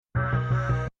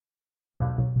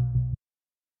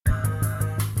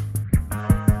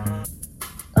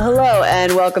Hello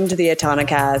and welcome to the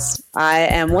Autonocast. I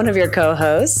am one of your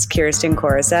co-hosts, Kirsten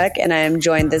Korosek, and I am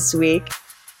joined this week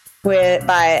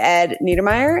by Ed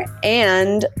Niedermeyer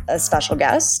and a special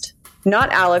guest,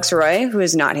 not Alex Roy, who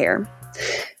is not here.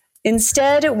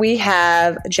 Instead, we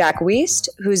have Jack Weast,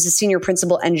 who's the senior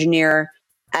principal engineer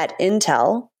at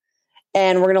Intel,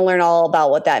 and we're going to learn all about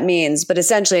what that means. But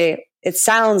essentially, it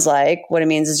sounds like what it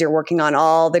means is you're working on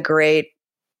all the great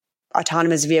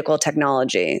autonomous vehicle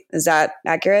technology. Is that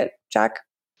accurate, Jack?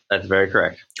 That's very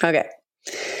correct. Okay.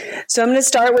 So I'm going to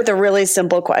start with a really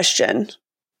simple question,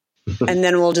 and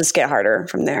then we'll just get harder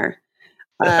from there.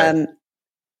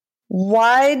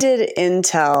 Why did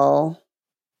Intel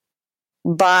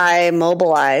buy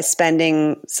Mobileye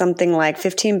spending something like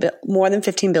more than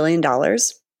 $15 billion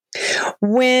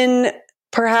when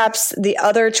perhaps the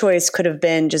other choice could have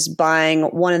been just buying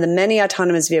one of the many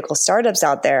autonomous vehicle startups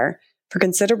out there for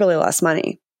considerably less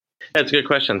money? That's a good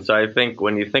question. So I think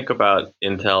when you think about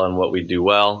Intel and what we do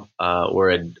well,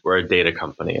 we're a data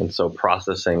company. And so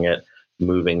processing it,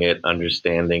 moving it,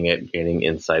 understanding it, gaining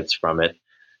insights from it.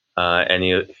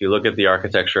 If you look at the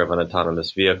architecture of an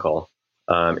autonomous vehicle,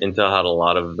 Intel had a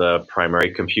lot of the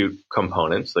primary compute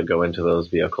components that go into those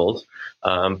vehicles.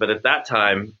 But at that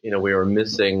time, we were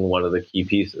missing one of the key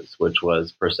pieces, which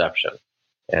was perception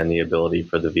and the ability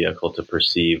for the vehicle to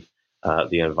perceive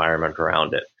the environment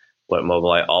around it. What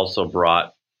Mobileye also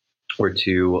brought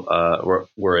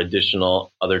were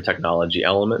additional other technology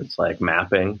elements like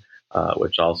mapping,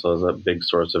 which also is a big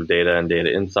source of data and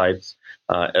data insights,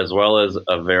 as well as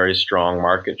a very strong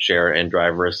market share in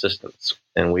driver assistance.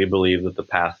 And we believe that the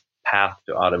path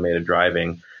to automated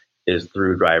driving is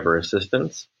through driver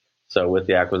assistance. So with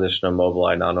the acquisition of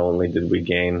Mobileye, not only did we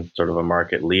gain sort of a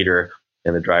market leader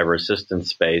in the driver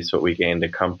assistance space, but we gained a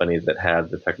company that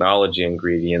had the technology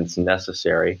ingredients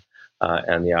necessary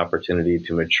and the opportunity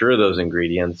to mature those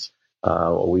ingredients,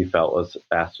 what we felt was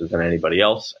faster than anybody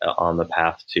else on the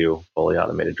path to fully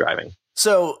automated driving.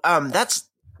 So that's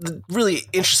really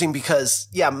interesting because,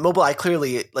 Mobileye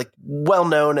clearly well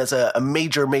known as a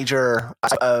major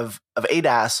of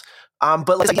ADAS.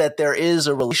 But let's say that there is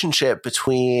a relationship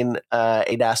between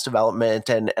ADAS development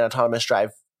and autonomous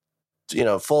drive.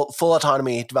 Full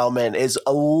autonomy development is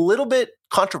a little bit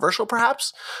controversial,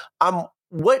 perhaps.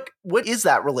 What is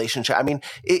that relationship? I mean,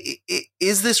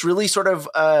 is this really sort of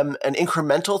an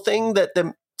incremental thing that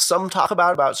some talk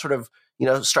about sort of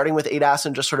starting with ADAS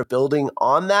and just sort of building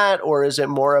on that, or is it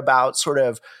more about sort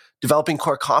of developing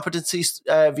core competencies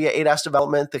via ADAS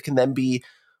development that can then be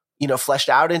fleshed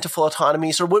out into full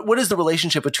autonomy? So what is the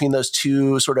relationship between those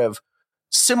two sort of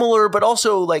similar but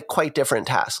also quite different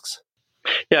tasks?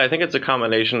 Yeah, I think it's a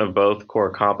combination of both core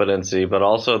competency, but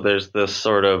also there's this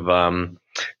sort of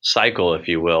cycle, if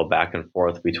you will, back and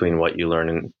forth between what you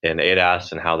learn in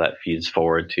ADAS and how that feeds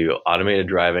forward to automated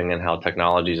driving and how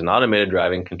technologies in automated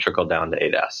driving can trickle down to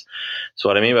ADAS. So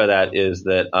what I mean by that is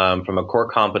that from a core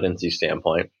competency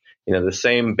standpoint, the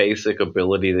same basic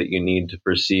ability that you need to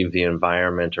perceive the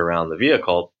environment around the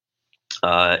vehicle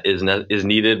is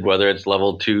needed, whether it's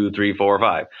level 2, 3, 4, or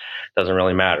 5. Doesn't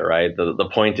really matter, right? The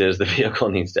point is the vehicle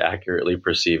needs to accurately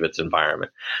perceive its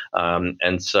environment.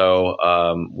 And so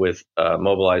with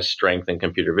Mobileye's strength in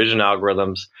computer vision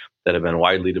algorithms that have been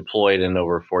widely deployed in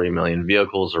over 40 million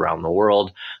vehicles around the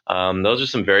world, those are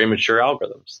some very mature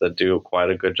algorithms that do quite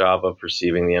a good job of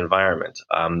perceiving the environment.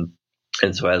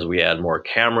 And so as we add more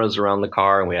cameras around the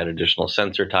car and we add additional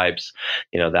sensor types,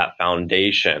 that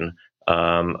foundation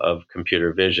of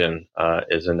computer vision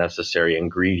is a necessary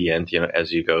ingredient,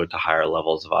 as you go to higher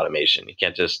levels of automation. You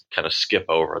can't just kind of skip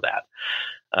over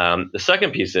that. The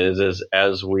second piece is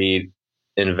as we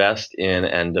invest in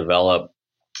and develop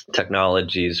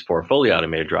technologies for fully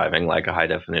automated driving, like a high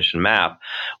definition map,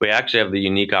 we actually have the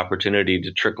unique opportunity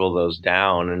to trickle those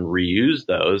down and reuse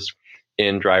those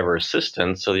in driver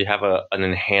assistance so that you have an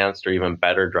enhanced or even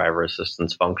better driver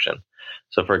assistance function.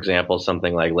 So, for example,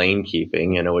 something like lane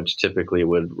keeping, which typically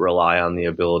would rely on the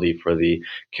ability for the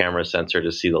camera sensor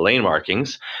to see the lane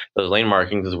markings. Those lane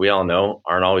markings, as we all know,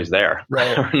 aren't always there.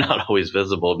 Right. Are not always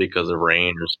visible because of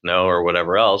rain or snow or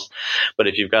whatever else. But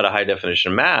if you've got a high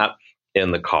definition map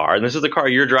in the car, and this is the car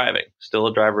you're driving, still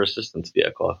a driver assistance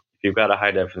vehicle. If you've got a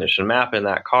high definition map in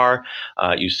that car,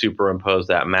 you superimpose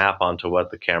that map onto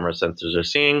what the camera sensors are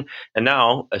seeing. And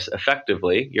now,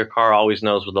 effectively, your car always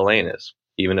knows what the lane is,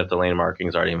 even if the lane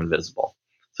markings aren't even visible.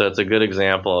 So it's a good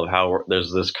example of how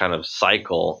there's this kind of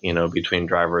cycle, between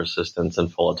driver assistance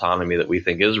and full autonomy that we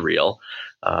think is real.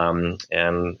 And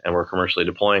we're commercially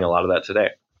deploying a lot of that today.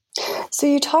 So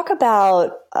you talk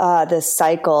about this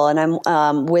cycle, and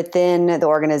I'm within the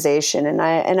organization, and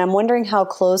I'm wondering how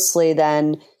closely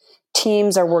then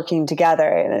teams are working together.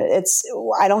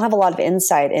 I don't have a lot of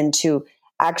insight into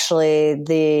actually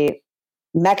the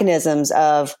mechanisms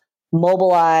of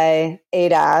Mobileye,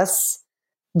 ADAS,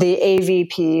 the AV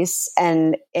piece,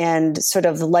 and sort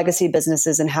of the legacy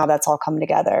businesses and how that's all come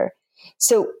together.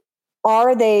 So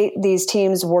are these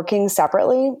teams working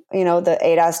separately? You know, the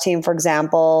ADAS team, for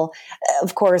example,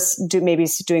 of course, maybe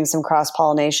doing some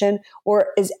cross-pollination, or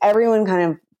is everyone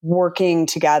kind of working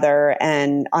together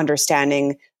and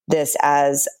understanding this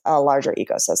as a larger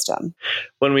ecosystem?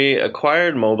 When we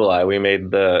acquired Mobileye, we made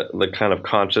the kind of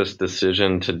conscious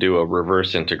decision to do a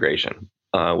reverse integration.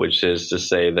 Which is to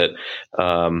say that,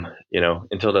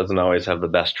 Intel doesn't always have the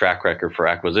best track record for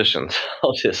acquisitions,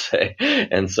 I'll just say.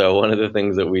 And so one of the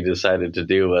things that we decided to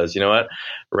do was, you know what,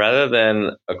 rather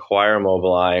than acquire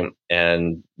Mobileye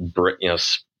and,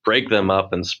 break them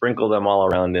up and sprinkle them all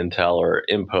around Intel or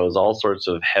impose all sorts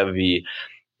of heavy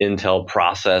Intel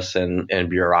process and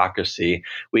bureaucracy,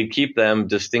 we'd keep them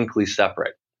distinctly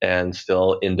separate and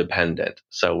still independent.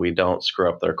 So we don't screw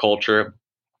up their culture.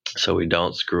 So we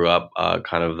don't screw up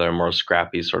kind of their more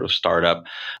scrappy sort of startup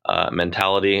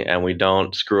mentality, and we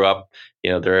don't screw up,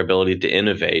 their ability to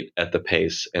innovate at the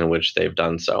pace in which they've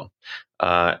done so.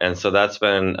 And so that's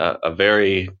been a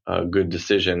very good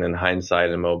decision in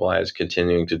hindsight, and Mobileye is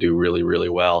continuing to do really, really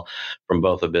well from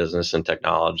both a business and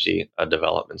technology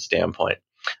development standpoint.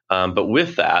 But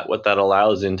with that, what that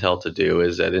allows Intel to do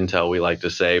is at Intel, we like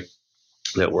to say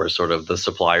that we're sort of the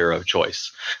supplier of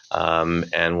choice.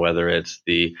 And whether it's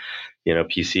the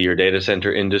PC or data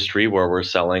center industry where we're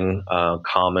selling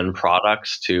common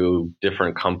products to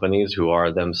different companies who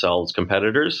are themselves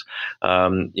competitors,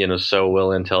 so will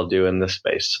Intel do in this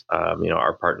space.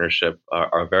 Our partnership,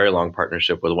 our very long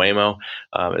partnership with Waymo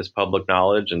is public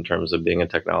knowledge in terms of being a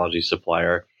technology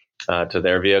supplier to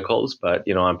their vehicles. But,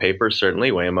 on paper,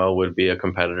 certainly Waymo would be a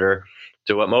competitor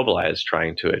to what Mobileye is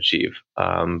trying to achieve.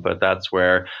 But that's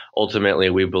where ultimately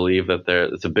we believe that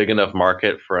it's a big enough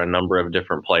market for a number of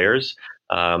different players.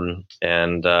 And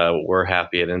we're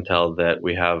happy at Intel that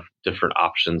we have different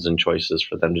options and choices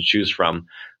for them to choose from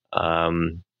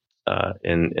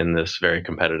in this very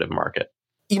competitive market.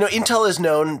 Intel is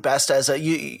known best as as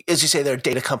you say, they're a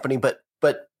data company, but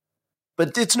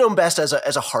it's known best as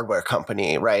a hardware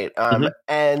company, right? And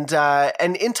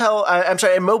Intel, and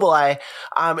Mobileye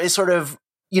is sort of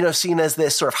seen as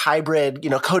this sort of hybrid,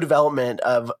 co-development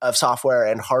of software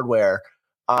and hardware,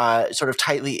 sort of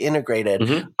tightly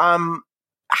integrated.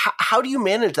 How do you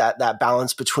manage that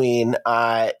balance between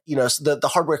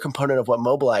the hardware component of what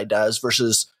Mobileye does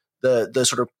versus the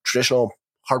sort of traditional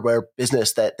hardware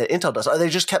business that Intel does? Are they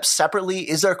just kept separately?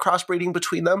 Is there crossbreeding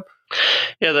between them?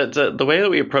 Yeah, the way that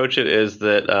we approach it is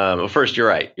that, first, you're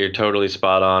right. You're totally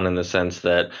spot on in the sense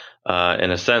that,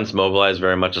 in a sense, Mobileye is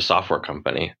very much a software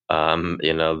company.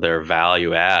 Their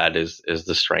value add is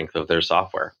the strength of their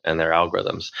software and their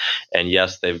algorithms. And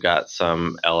yes, they've got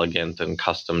some elegant and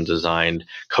custom designed,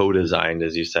 co-designed,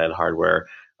 as you said, hardware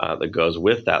that goes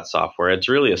with that software. It's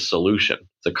really a solution.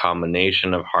 It's a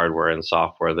combination of hardware and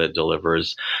software that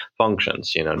delivers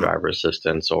functions, driver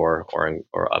assistance or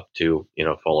up to,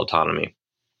 full autonomy.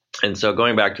 And so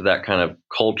going back to that kind of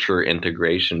culture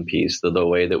integration piece, the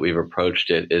way that we've approached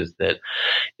it is that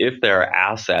if there are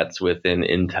assets within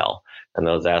Intel, and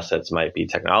those assets might be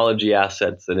technology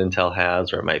assets that Intel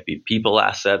has, or it might be people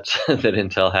assets that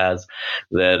Intel has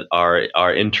that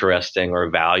are interesting or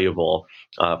valuable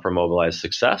for Mobileye's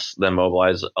success, then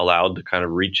Mobileye is allowed to kind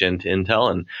of reach into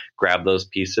Intel and grab those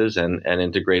pieces and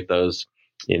integrate those,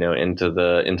 into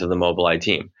the Mobileye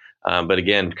team. But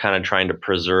again, kind of trying to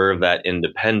preserve that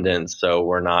independence, so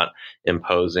we're not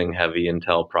imposing heavy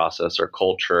Intel process or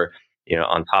culture,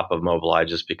 on top of Mobileye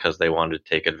just because they wanted to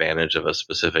take advantage of a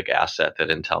specific asset that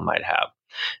Intel might have.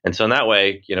 And so in that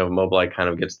way, Mobileye kind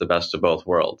of gets the best of both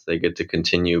worlds. They get to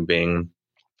continue being,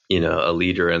 a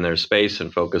leader in their space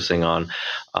and focusing on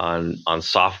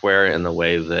software in the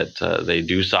way that they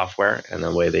do software and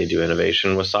the way they do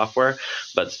innovation with software,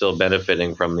 but still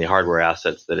benefiting from the hardware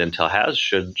assets that Intel has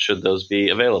should those be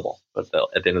available. But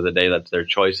at the end of the day, that's their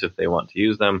choice if they want to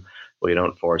use them. We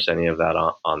don't force any of that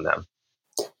on them.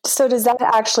 So does that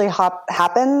actually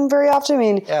happen very often? I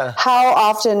mean, How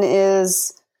often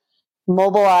is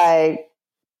Mobileye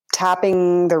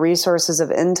tapping the resources of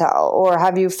Intel? Or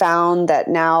have you found that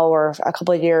now, or a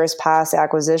couple of years past the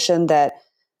acquisition, that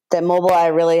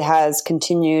Mobileye really has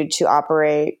continued to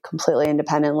operate completely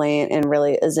independently and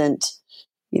really isn't,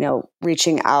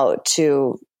 reaching out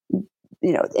to,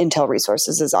 Intel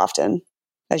resources as often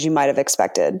as you might have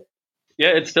expected?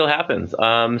 Yeah, it still happens.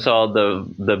 So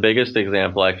the biggest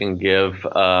example I can give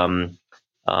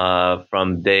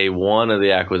from day one of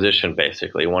the acquisition.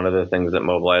 Basically, one of the things that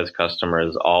Mobileye's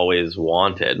customers always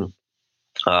wanted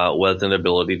was an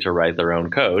ability to write their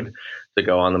own code to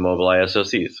go on the Mobileye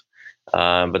SoCs.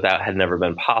 But that had never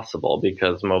been possible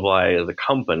because Mobileye as a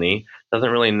company doesn't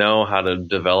really know how to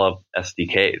develop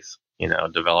SDKs,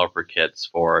 developer kits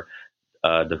for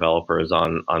developers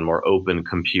on more open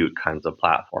compute kinds of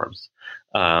platforms.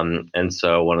 And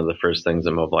so one of the first things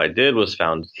that Mobileye did was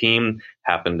found a team,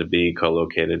 happened to be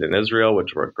co-located in Israel,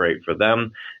 which worked great for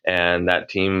them. And that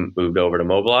team moved over to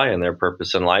Mobileye, and their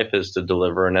purpose in life is to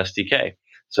deliver an SDK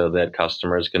so that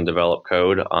customers can develop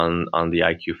code on the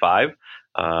IQ5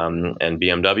 and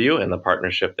BMW. And the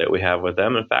partnership that we have with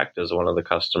them, in fact, is one of the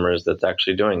customers that's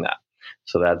actually doing that.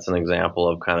 So that's an example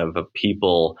of kind of a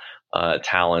people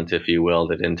talent, if you will,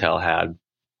 that Intel had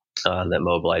that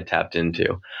Mobileye tapped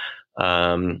into.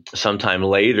 Sometime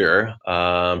later,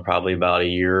 probably about a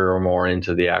year or more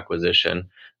into the acquisition,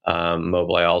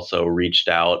 Mobileye also reached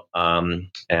out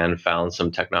and found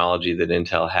some technology that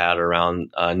Intel had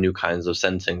around new kinds of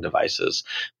sensing devices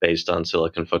based on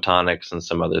silicon photonics and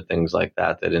some other things like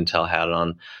that Intel had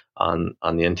on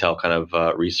the Intel kind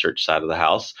of research side of the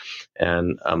house.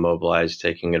 And Mobileye is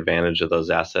taking advantage of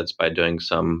those assets by doing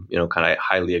some, kind of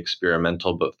highly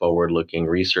experimental but forward-looking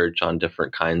research on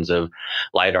different kinds of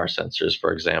LiDAR sensors,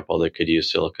 for example, that could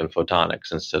use silicon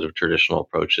photonics instead of traditional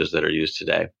approaches that are used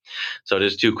today. So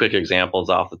just two quick examples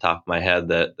off the top of my head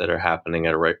that are happening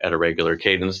at a regular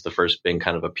cadence. The first being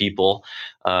kind of a people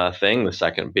thing, the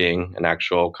second being an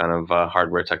actual kind of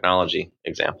hardware technology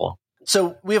example.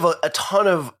 So we have a ton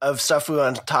of stuff we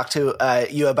want to talk to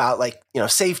you about, like,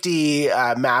 safety,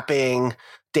 mapping,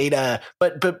 data.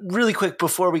 But really quick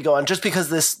before we go on, just because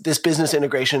this business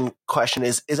integration question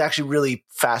is actually really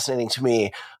fascinating to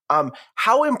me.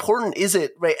 How important is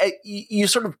it, right? You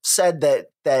sort of said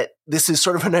that this is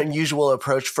sort of an unusual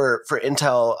approach for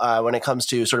Intel when it comes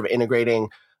to sort of integrating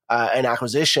an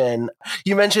acquisition.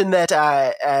 You mentioned that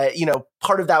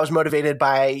part of that was motivated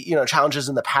by challenges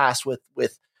in the past with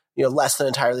less than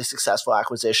entirely successful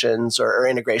acquisitions or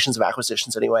integrations of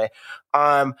acquisitions anyway.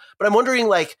 But I'm wondering,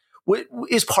 like, what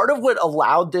is part of what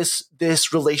allowed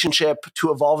this relationship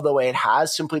to evolve the way it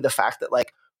has simply the fact that,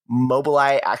 like,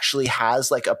 Mobileye actually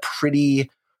has, like, a pretty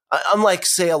unlike,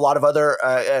 say, a lot of other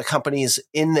companies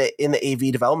in the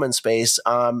AV development space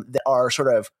that are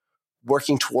sort of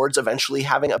working towards eventually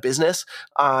having a business,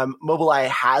 Mobileye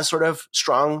has sort of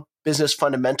strong business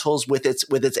fundamentals with its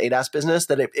ADAS business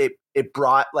that it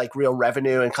brought, like, real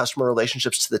revenue and customer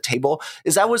relationships to the table.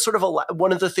 Is that what sort of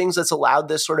one of the things that's allowed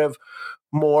this sort of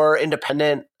more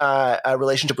independent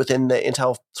relationship within the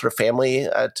Intel sort of family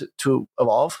to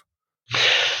evolve?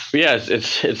 Yes,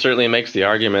 it certainly makes the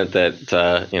argument that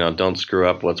don't screw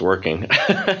up what's working,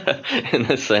 in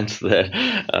the sense that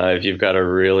if you've got a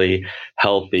really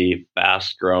healthy,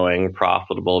 fast-growing,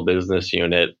 profitable business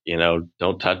unit,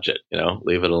 don't touch it.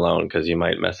 Leave it alone because you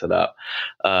might mess it up.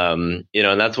 And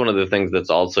that's one of the things that's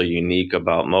also unique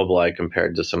about Mobileye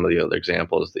compared to some of the other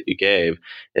examples that you gave,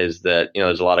 is that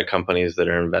there's a lot of companies that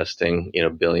are investing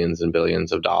billions and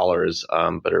billions of dollars,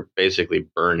 but are basically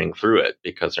burning through it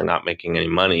because they're not making any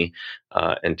money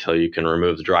until you can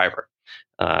remove the driver.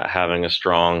 Having a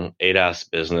strong ADAS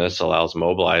business allows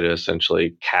Mobileye to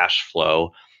essentially cash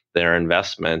flow their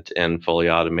investment in fully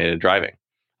automated driving.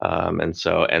 And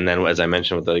then, as I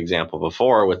mentioned with the example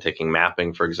before, with taking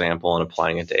mapping, for example, and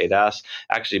applying it to ADAS,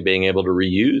 actually being able to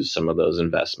reuse some of those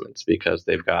investments because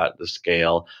they've got the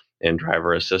scale in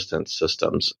driver assistance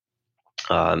systems.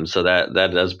 So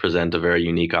that does present a very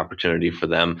unique opportunity for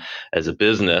them as a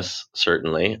business,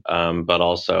 certainly, but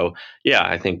also,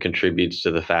 I think contributes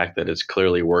to the fact that it's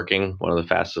clearly working. One of the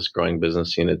fastest growing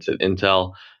business units at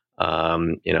Intel,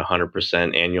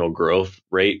 100% annual growth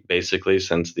rate basically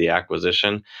since the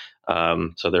acquisition.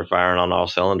 So they're firing on all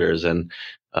cylinders, and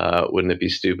wouldn't it be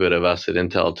stupid of us at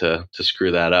Intel to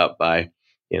screw that up by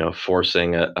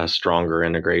forcing a stronger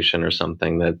integration or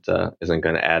something that isn't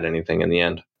going to add anything in the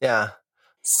end? Yeah.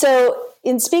 So,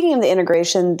 in speaking of the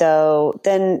integration, though,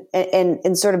 then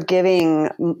and sort of giving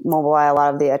Mobileye a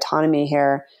lot of the autonomy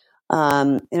here,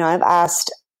 I've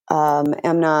asked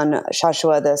Amnon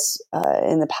Shashua this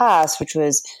in the past, which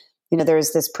was,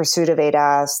 there's this pursuit of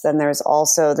ADAS, then there's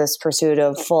also this pursuit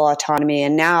of full autonomy,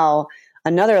 and now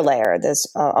another layer, this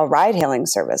a ride-hailing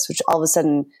service, which all of a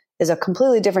sudden is a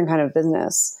completely different kind of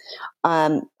business.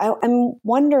 I'm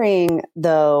wondering,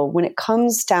 though, when it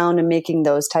comes down to making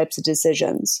those types of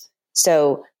decisions,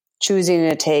 so choosing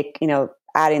to take,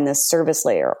 adding this service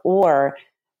layer or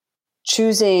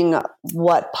choosing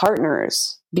what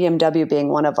partners, BMW being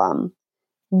one of them,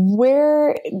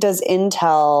 where does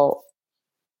Intel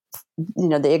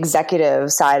the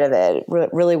executive side of it,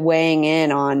 really weighing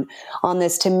in on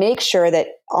this to make sure that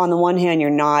on the one hand, you're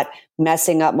not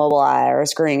messing up Mobileye or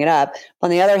screwing it up. On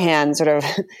the other hand, sort of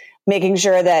making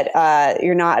sure that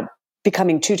you're not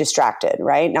becoming too distracted,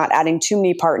 right? Not adding too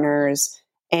many partners.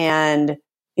 And,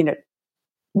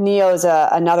 Neo is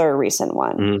another recent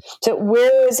one. Mm-hmm. So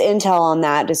where is Intel on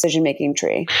that decision-making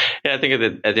tree? Yeah, I think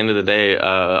at the end of the day,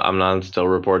 Amnon still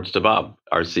reports to Bob,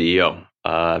 our CEO.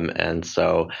 And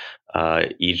so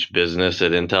each business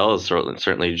at Intel is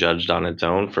certainly judged on its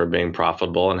own for being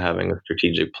profitable and having a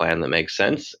strategic plan that makes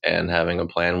sense, and having a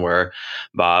plan where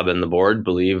Bob and the board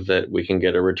believe that we can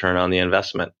get a return on the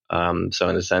investment. So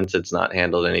in a sense, it's not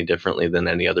handled any differently than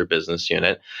any other business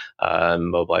unit.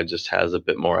 Mobileye just has a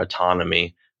bit more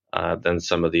autonomy than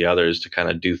some of the others to kind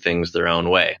of do things their own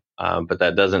way. But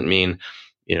that doesn't mean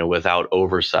without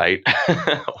oversight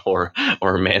or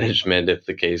management, if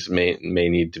the case may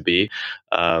need to be.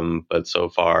 But so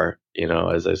far,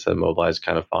 as I said, Mobileye is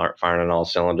kind of firing on all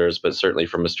cylinders. But certainly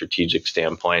from a strategic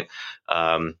standpoint,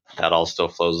 that all still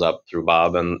flows up through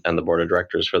Bob and the board of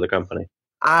directors for the company.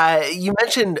 You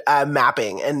mentioned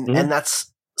mapping, and Mm-hmm. and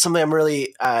that's something I'm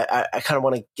really I kind of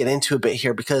want to get into a bit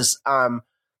here, because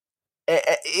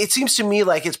it seems to me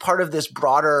like it's part of this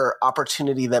broader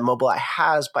opportunity that Mobileye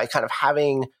has by kind of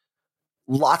having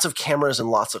lots of cameras and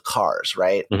lots of cars,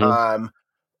 right? Mm-hmm.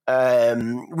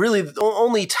 Really,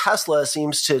 only Tesla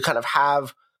seems to kind of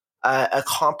have a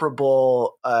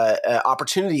comparable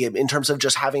opportunity in terms of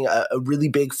just having a really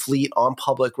big fleet on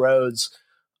public roads,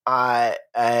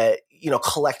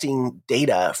 collecting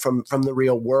data from the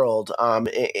real world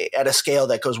at a scale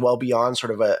that goes well beyond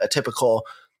sort of a typical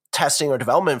testing or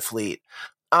development fleet.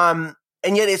 And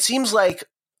yet it seems like,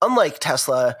 unlike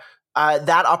Tesla,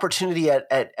 that opportunity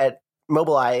at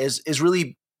Mobileye is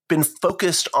really been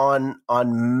focused on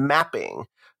mapping.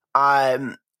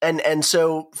 And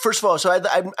so first of all,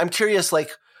 I'm curious,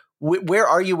 like, where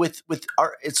are you with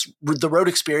it's the road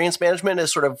experience management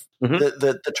is sort of mm-hmm.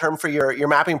 the term for your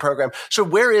mapping program. So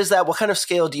where is that? What kind of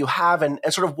scale do you have? And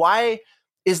sort of why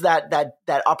is that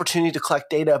opportunity to collect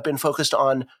data been focused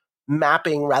on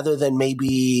mapping rather than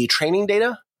maybe training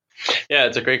data? Yeah,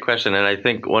 it's a great question. And I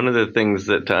think one of the things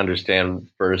that to understand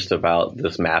first about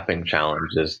this mapping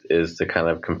challenge is to kind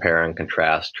of compare and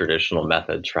contrast traditional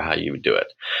methods for how you would do it.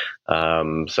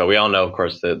 So we all know, of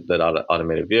course, that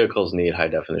automated vehicles need high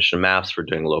definition maps for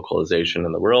doing localization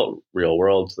in the real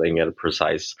world, so they can get a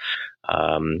precise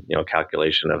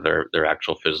calculation of their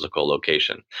actual physical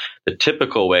location. The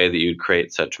typical way that you'd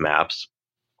create such maps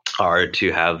are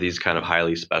to have these kind of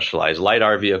highly specialized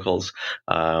LiDAR vehicles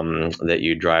that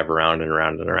you drive around and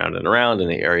around and around and around in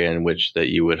the area in which that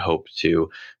you would hope to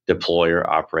deploy or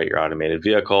operate your automated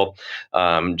vehicle,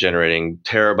 generating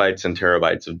terabytes and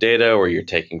terabytes of data, where you're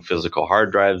taking physical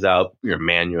hard drives out, you're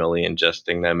manually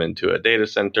ingesting them into a data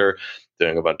center,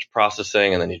 doing a bunch of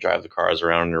processing, and then you drive the cars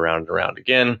around and around and around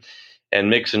again, and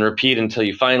mix and repeat until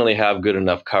you finally have good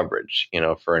enough coverage,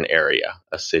 for an area,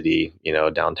 a city,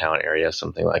 downtown area,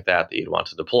 something like that you'd want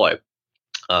to deploy.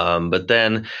 But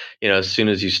then, as soon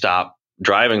as you stop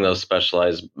driving those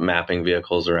specialized mapping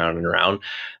vehicles around and around,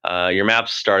 your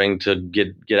map's starting to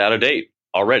get out of date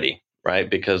already, right?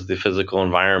 Because the physical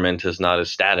environment is not as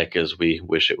static as we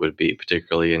wish it would be,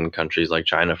 particularly in countries like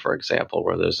China, for example,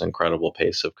 where there's an incredible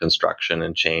pace of construction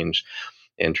and change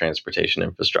in transportation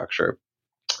infrastructure.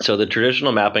 So the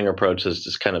traditional mapping approach has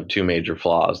just kind of two major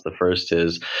flaws. The first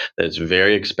is that it's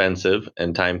very expensive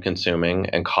and time consuming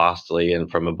and costly, and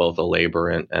from both a labor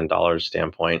and dollars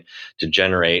standpoint, to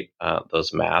generate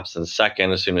those maps. And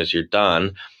second, as soon as you're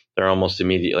done, they're almost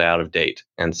immediately out of date.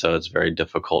 And so it's very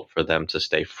difficult for them to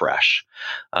stay fresh.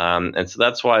 And so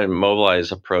that's why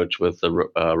Mobileye's approach with the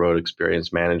road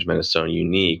experience management is so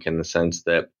unique, in the sense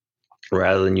that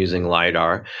rather than using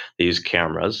LiDAR, they use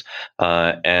cameras,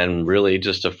 and really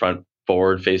just a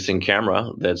forward-facing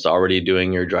camera that's already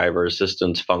doing your driver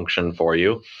assistance function for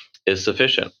you is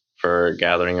sufficient for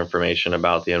gathering information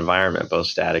about the environment, both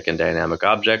static and dynamic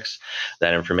objects.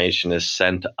 That information is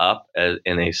sent up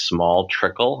in a small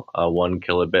trickle, 1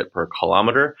 kilobit per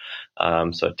kilometer,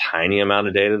 so a tiny amount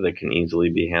of data that can easily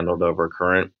be handled over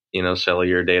current,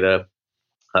 cellular data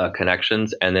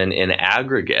connections, and then in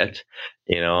aggregate,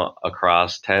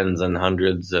 across tens and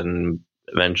hundreds and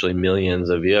eventually millions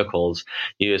of vehicles,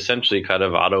 you essentially kind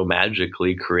of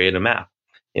auto-magically create a map,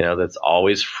 that's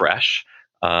always fresh,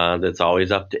 that's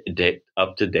always up to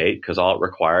date, because all it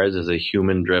requires is a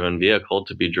human-driven vehicle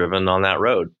to be driven on that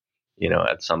road,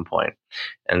 at some point.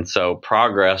 And so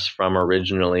progress from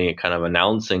originally kind of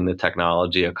announcing the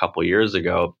technology a couple years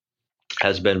ago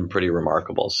has been pretty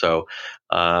remarkable. So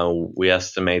we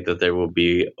estimate that there will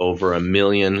be over 1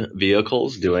 million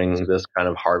vehicles doing this kind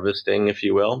of harvesting, if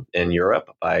you will, in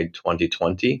Europe by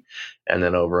 2020, and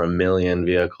then over 1 million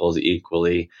vehicles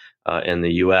equally in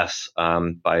the US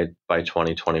by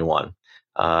 2021.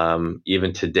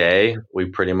 Even today, we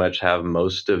pretty much have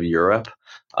most of Europe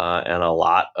and a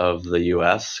lot of the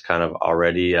US kind of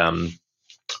already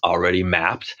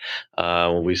mapped.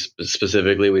 We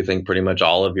think pretty much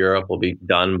all of Europe will be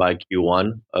done by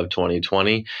Q1 of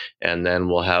 2020, and then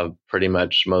we'll have pretty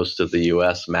much most of the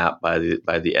US mapped by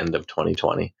the end of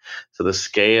 2020. So the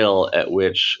scale at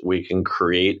which we can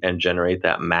create and generate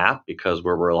that map, because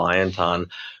we're reliant on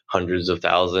hundreds of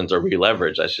thousands, or we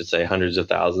leverage, I should say, hundreds of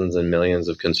thousands and millions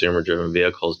of consumer-driven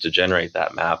vehicles to generate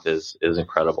that map is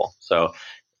incredible. So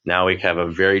now we have a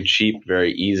very cheap,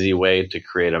 very easy way to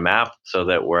create a map so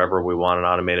that wherever we want an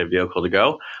automated vehicle to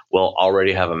go, we'll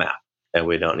already have a map, and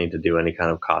we don't need to do any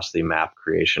kind of costly map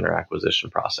creation or acquisition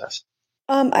process.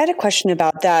 I had a question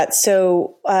about that.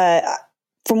 So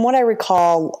from what I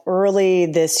recall, early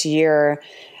this year,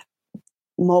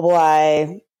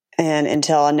 Mobileye and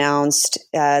Intel announced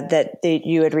that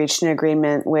you had reached an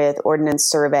agreement with Ordnance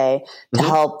Survey to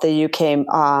help the UK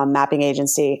mapping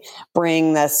agency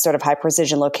bring this sort of high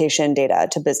precision location data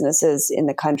to businesses in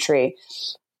the country.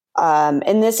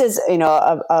 And this is,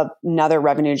 another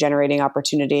revenue generating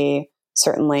opportunity,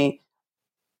 certainly.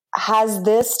 Are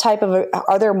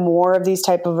there more of these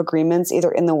type of agreements either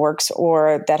in the works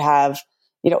or that have,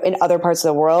 in other parts of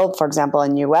the world, for example,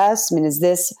 in US? I mean, is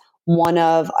this one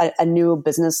of a new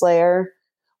business layer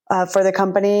for the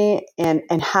company, and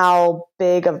how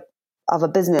big of a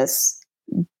business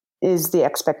is the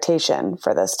expectation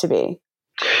for this to be?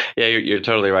 Yeah, you're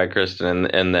totally right, Kristen,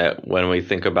 and that when we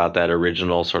think about that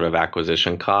original sort of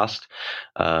acquisition cost,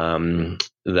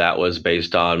 that was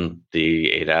based on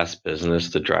the ADAS business,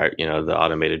 the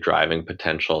automated driving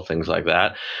potential, things like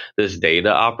that. This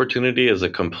data opportunity is a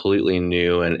completely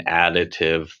new and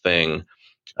additive thing,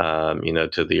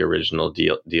 to the original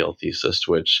deal thesis,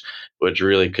 which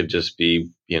really could just be,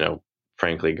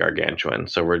 frankly, gargantuan.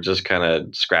 So we're just kind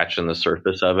of scratching the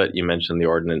surface of it. You mentioned the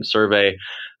Ordnance Survey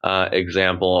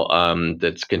example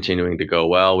that's continuing to go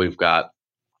well. We've got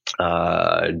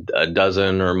a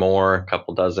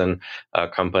couple dozen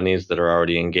companies that are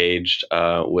already engaged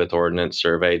with Ordnance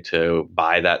Survey to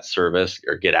buy that service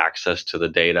or get access to the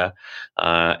data.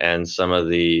 And some of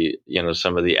the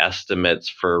estimates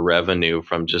for revenue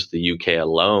from just the UK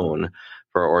alone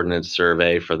for Ordnance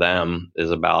Survey for them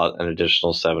is about an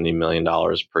additional $70 million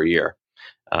per year.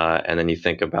 And then you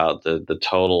think about the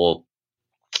total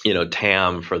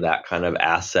TAM for that kind of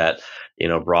asset,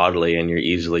 broadly, and you're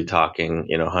easily talking,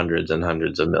 hundreds and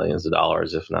hundreds of millions of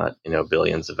dollars, if not,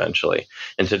 billions eventually.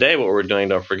 And today what we're doing,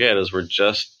 don't forget, is we're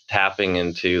just tapping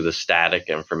into the static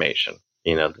information,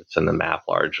 that's in the map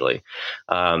largely.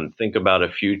 Think about a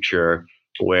future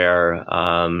where,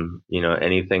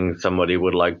 anything somebody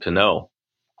would like to know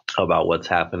about what's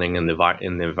happening in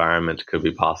the environment could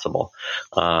be possible.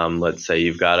 Let's say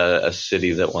you've got a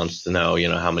city that wants to know,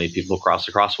 how many people cross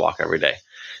a crosswalk every day.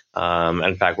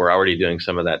 In fact, we're already doing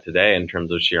some of that today in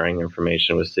terms of sharing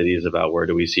information with cities about where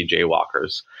do we see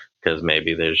jaywalkers, because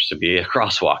maybe there should be a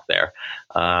crosswalk there.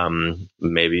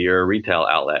 Maybe you're a retail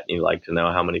outlet and you'd like to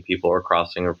know how many people are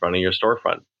crossing in front of your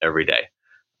storefront every day.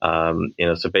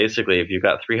 So basically, if you've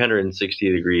got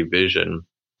 360-degree vision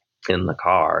in the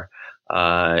car,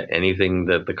 anything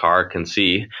that the car can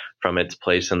see from its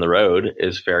place in the road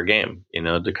is fair game,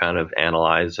 to kind of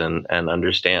analyze and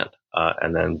understand,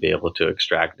 and then be able to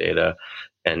extract data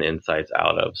and insights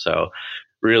out of. So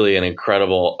really an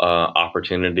incredible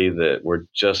opportunity that we're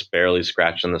just barely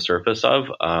scratching the surface of,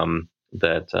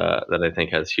 that I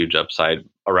think has huge upside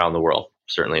around the world,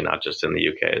 certainly not just in the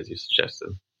UK, as you suggested.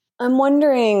 I'm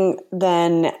wondering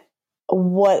then,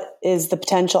 what is the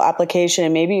potential application?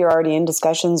 And maybe you're already in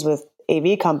discussions with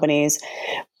AV companies.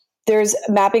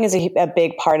 Mapping is a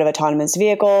big part of autonomous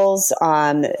vehicles.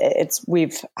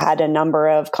 We've had a number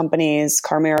of companies,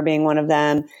 Carmera being one of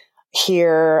them,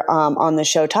 here on the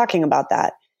show talking about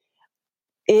that.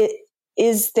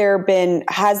 Has there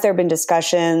been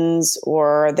discussions,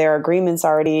 or are there agreements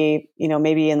already,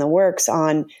 maybe in the works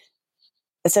on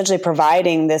essentially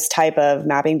providing this type of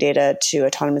mapping data to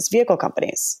autonomous vehicle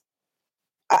companies?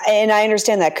 And I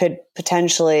understand that could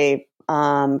potentially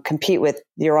compete with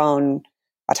your own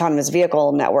autonomous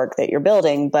vehicle network that you're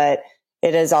building, but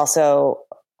it is also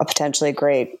a potentially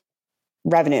great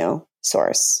revenue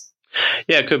source.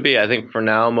 Yeah, it could be. I think for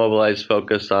now, Mobileye's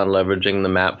focused on leveraging the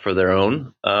map for their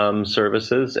own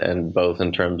services, and both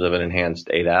in terms of an enhanced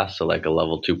ADAS, so like a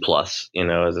level 2 plus,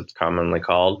 as it's commonly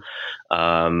called,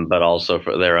 but also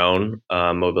for their own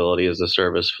mobility as a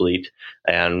service fleet,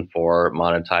 and for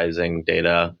monetizing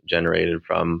data generated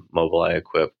from Mobileye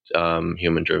equipped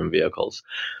human driven vehicles.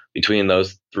 Between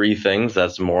those three things,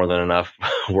 that's more than enough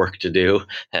work to do,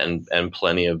 and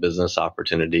plenty of business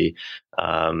opportunity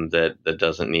that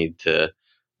doesn't need to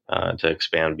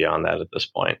expand beyond that at this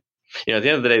point. At the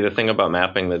end of the day, the thing about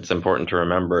mapping that's important to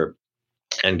remember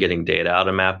and getting data out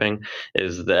of mapping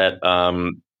is that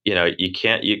you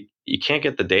can't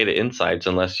get the data insights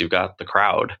unless you've got the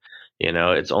crowd.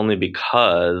 It's only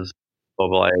because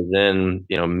Mobileye is in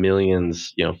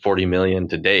millions, 40 million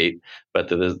to date, but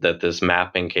that this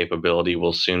mapping capability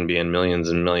will soon be in millions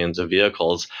and millions of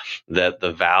vehicles, that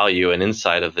the value and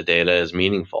insight of the data is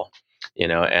meaningful.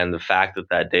 And the fact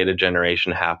that data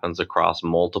generation happens across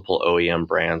multiple OEM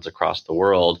brands across the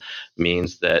world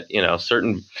means that,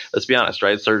 let's be honest,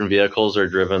 right? Certain vehicles are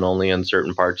driven only in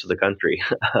certain parts of the country.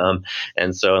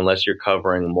 And so unless you're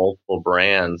covering multiple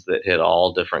brands that hit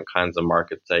all different kinds of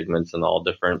market segments and all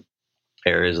different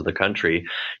areas of the country,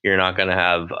 you're not going to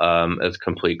have as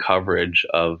complete coverage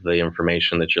of the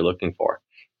information that you're looking for.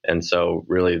 And so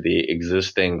really the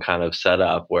existing kind of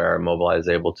setup where Mobileye is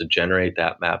able to generate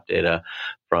that map data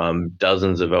from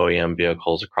dozens of OEM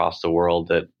vehicles across the world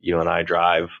that you and I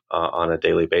drive on a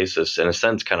daily basis, in a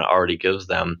sense, kind of already gives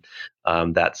them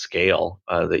that scale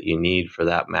that you need for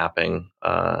that mapping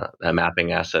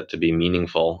asset to be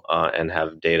meaningful and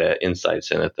have data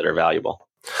insights in it that are valuable.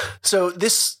 So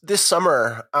this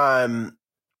summer,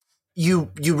 you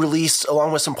released,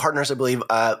 along with some partners, I believe,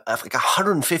 like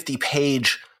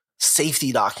 150-page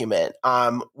safety document,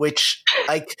 which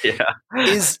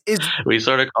is we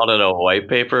sort of called it a white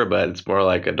paper, but it's more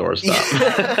like a doorstop.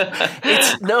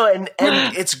 And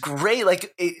it's great.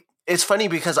 Like it's funny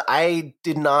because I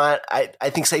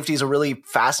think safety is a really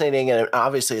fascinating, and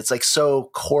obviously it's like so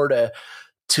core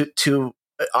to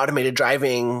automated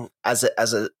driving as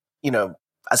a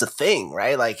thing,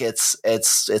 right? Like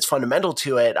it's fundamental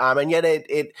to it. And yet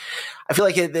I feel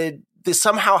like this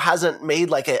somehow hasn't made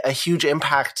like a huge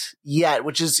impact yet,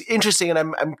 which is interesting. And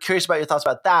I'm curious about your thoughts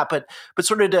about that, but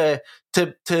sort of to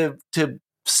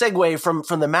segue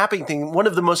from the mapping thing, one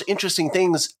of the most interesting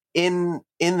things in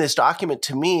this document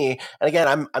to me, and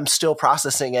again, I'm still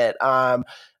processing it,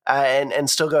 and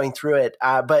still going through it.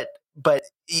 But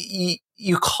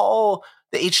you call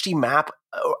the HD map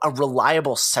a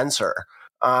reliable sensor.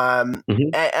 And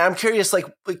I'm curious, like,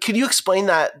 could you explain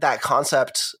that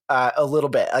concept a little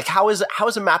bit? Like, how is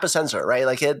a map a sensor, right?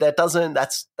 Like that's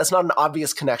not an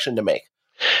obvious connection to make.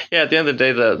 Yeah, at the end of the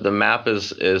day, the map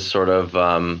is sort of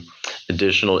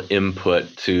additional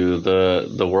input to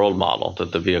the world model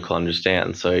that the vehicle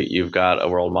understands. So you've got a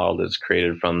world model that's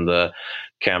created from the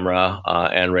camera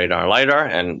and radar and lidar,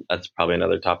 and that's probably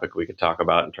another topic we could talk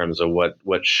about in terms of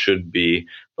what should be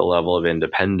the level of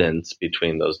independence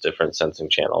between those different sensing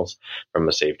channels from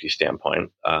a safety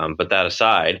standpoint. But that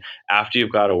aside, after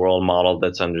you've got a world model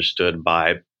that's understood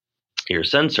by your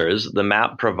sensors, the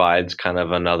map provides kind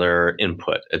of another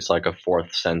input. It's like a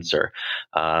fourth sensor.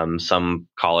 Some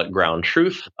call it ground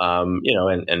truth, and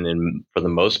for the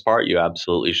most part, you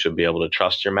absolutely should be able to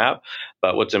trust your map.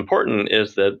 But what's important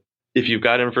is that if you've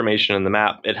got information in the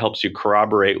map, it helps you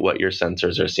corroborate what your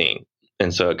sensors are seeing.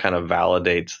 And so it kind of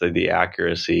validates the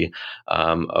accuracy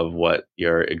of what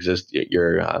your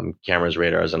cameras,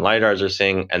 radars, and lidars are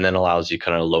seeing, and then allows you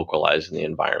kind of localize in the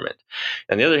environment.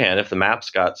 On the other hand, if the map's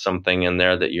got something in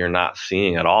there that you're not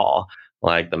seeing at all,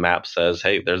 like the map says,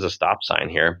 hey, there's a stop sign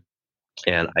here,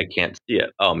 and I can't see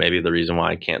it. Oh, maybe the reason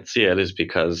why I can't see it is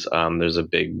because there's a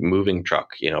big moving truck,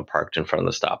 parked in front of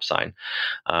the stop sign.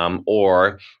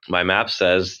 Or my map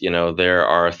says, there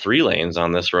are 3 lanes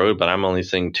on this road, but I'm only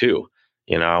seeing 2.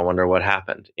 I wonder what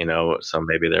happened. So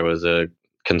maybe there was a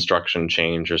construction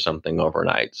change or something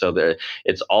overnight. So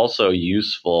it's also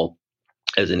useful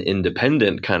as an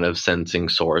independent kind of sensing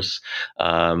source,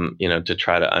 to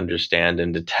try to understand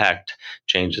and detect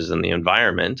changes in the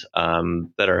environment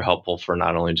that are helpful for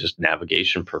not only just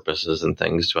navigation purposes and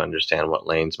things to understand what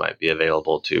lanes might be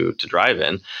available to drive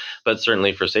in, but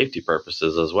certainly for safety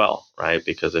purposes as well, right?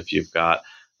 Because if you've got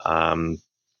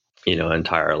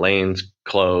entire lanes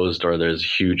closed, or there's a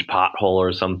huge pothole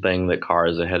or something that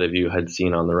cars ahead of you had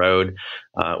seen on the road,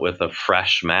 with a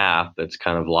fresh map that's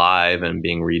kind of live and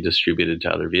being redistributed to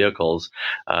other vehicles,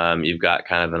 you've got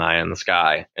kind of an eye in the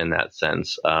sky in that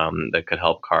sense, that could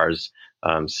help cars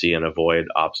see and avoid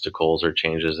obstacles or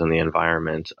changes in the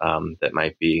environment that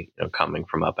might be coming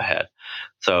from up ahead.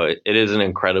 So it is an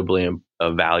incredibly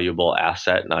a valuable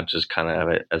asset, not just kind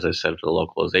of, as I said, for the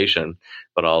localization,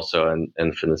 but also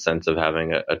in for the sense of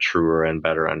having a truer and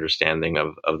better understanding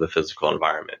of the physical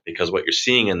environment. Because what you're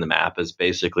seeing in the map is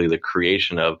basically the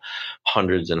creation of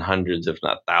hundreds and hundreds, if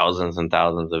not thousands and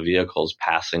thousands of vehicles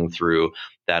passing through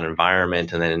that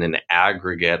environment, and then in an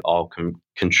aggregate all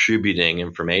contributing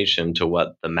information to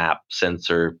what the map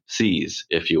sensor sees,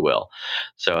 if you will.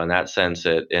 So in that sense,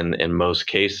 it in most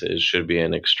cases should be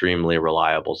an extremely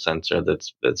reliable sensor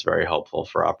that's very helpful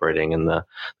for operating in the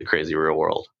crazy real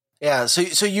world. Yeah,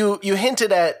 so you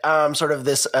hinted at sort of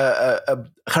this a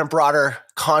kind of broader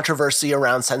controversy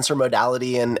around sensor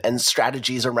modality and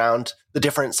strategies around the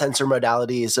different sensor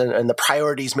modalities and the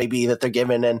priorities maybe that they're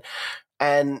given,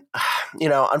 and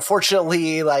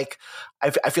unfortunately, like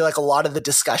I feel like a lot of the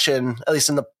discussion, at least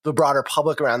in the broader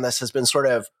public around this, has been sort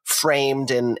of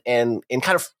framed in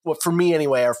kind of what for me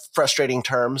anyway are frustrating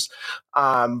terms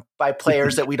by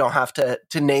players that we don't have to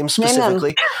name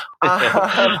specifically.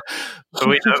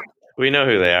 We know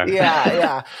who they are.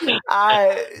 Yeah.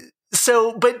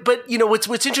 So, but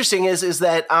what's interesting is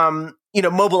that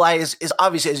Mobileye is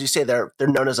obviously, as you say, they're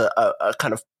known as a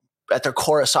kind of at their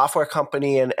core a software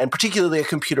company and particularly a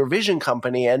computer vision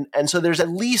company, and so there's at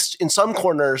least in some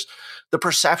corners the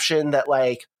perception that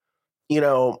that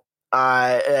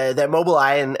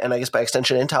Mobileye and I guess by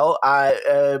extension Intel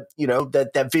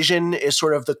that vision is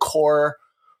sort of the core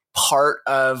part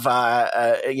of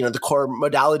the core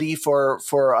modality for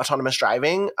autonomous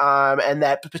driving, and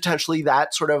that potentially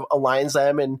that sort of aligns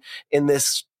them in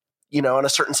this on a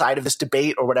certain side of this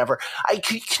debate or whatever.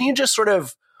 Can you just sort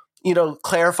of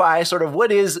clarify sort of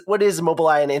what is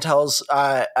Mobileye and Intel's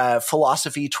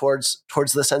philosophy towards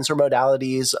the sensor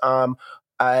modalities?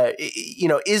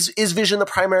 Is vision the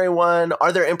primary one?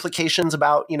 Are there implications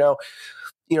about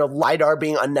LiDAR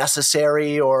being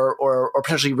unnecessary or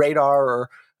potentially radar, or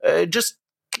just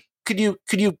could you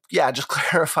just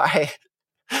clarify?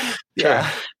 Yeah.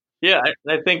 Sure. Yeah,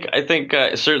 I think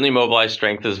certainly Mobileye's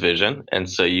strength is vision, and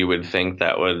so you would think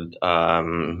that would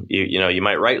you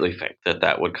might rightly think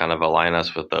that would kind of align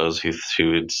us with those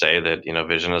who would say that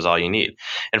vision is all you need.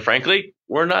 And frankly,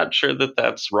 we're not sure that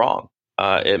that's wrong.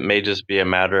 It may just be a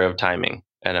matter of timing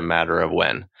and a matter of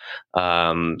when.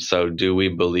 So do we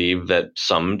believe that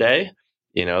someday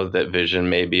that vision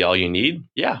may be all you need?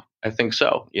 Yeah. I think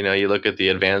so. You look at the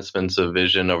advancements of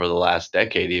vision over the last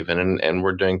decade even, and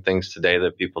we're doing things today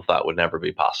that people thought would never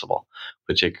be possible,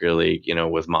 particularly,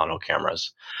 with mono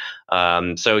cameras.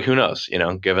 So who knows,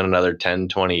 given another 10,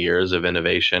 20 years of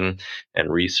innovation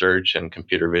and research and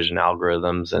computer vision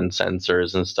algorithms and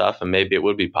sensors and stuff, and maybe it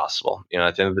would be possible.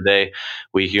 At the end of the day,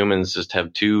 we humans just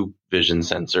have 2 vision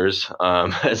sensors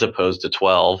as opposed to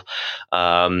 12.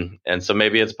 And so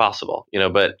maybe it's possible,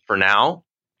 but for now,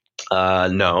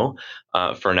 no.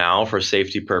 For now, for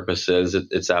safety purposes,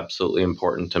 it's absolutely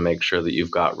important to make sure that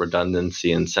you've got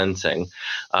redundancy in sensing.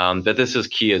 But this is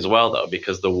key as well, though,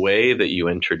 because the way that you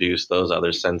introduce those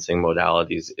other sensing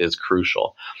modalities is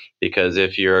crucial. Because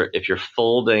if you're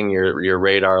folding your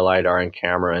radar, LiDAR, and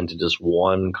camera into just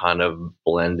one kind of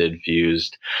blended,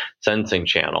 fused sensing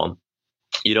channel,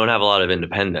 you don't have a lot of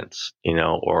independence,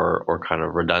 or kind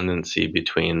of redundancy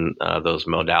between those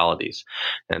modalities.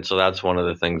 And so that's one of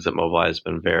the things that Mobileye has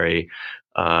been very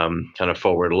kind of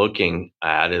forward looking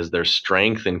at, is their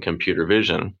strength in computer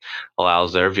vision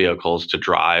allows their vehicles to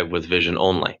drive with vision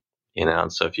only.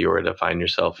 And so if you were to find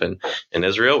yourself in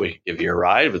Israel, we give you a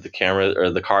ride with the camera, or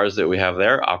the cars that we have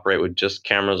there operate with just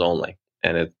cameras only.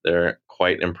 And they're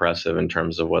quite impressive in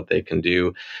terms of what they can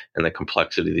do and the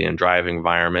complexity of the driving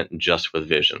environment just with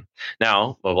vision.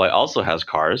 Now, Mobileye also has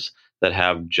cars that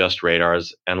have just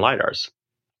radars and LiDARs.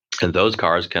 And those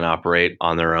cars can operate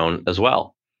on their own as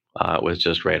well, with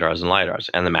just radars and LiDARs,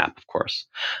 and the map, of course.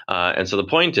 And so the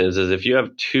point is if you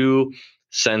have 2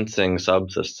 sensing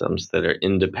subsystems that are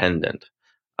independent,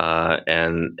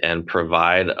 and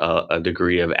provide a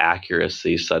degree of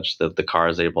accuracy such that the car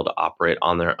is able to operate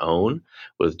on their own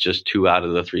with just 2 out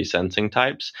of the 3 sensing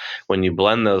types. When you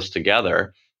blend those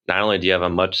together, not only do you have a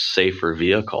much safer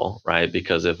vehicle, right?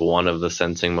 Because if one of the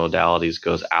sensing modalities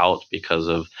goes out because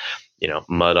of,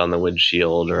 mud on the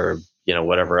windshield or,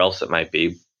 whatever else it might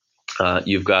be,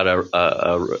 you've got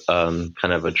a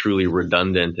kind of a truly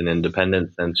redundant and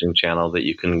independent sensing channel that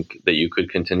you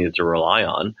could continue to rely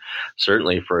on,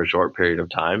 certainly for a short period of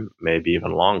time, maybe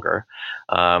even longer.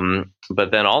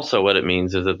 But then also what it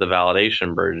means is that the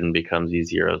validation burden becomes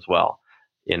easier as well.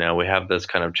 We have this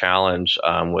kind of challenge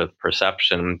with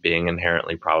perception being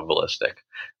inherently probabilistic.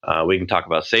 We can talk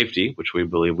about safety, which we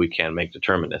believe we can make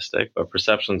deterministic, but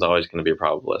perception is always going to be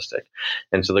probabilistic.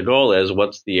 And so the goal is,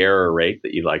 what's the error rate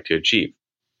that you'd like to achieve?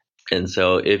 And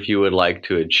so if you would like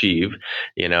to achieve,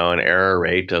 an error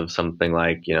rate of something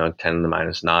like, 10 to the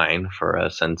minus 9 for a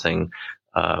sensing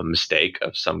mistake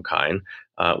of some kind,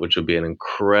 which would be an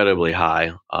incredibly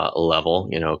high level,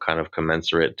 kind of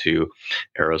commensurate to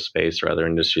aerospace or other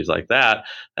industries like that,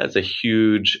 that's a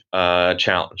huge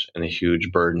challenge and a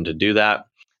huge burden to do that.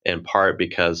 In part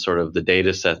because sort of the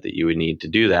data set that you would need to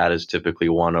do that is typically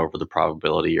 1 over the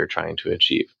probability you're trying to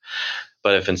achieve.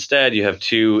 But if instead you have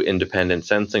 2 independent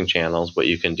sensing channels, what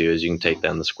you can do is you can take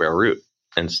then the square root.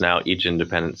 And so now each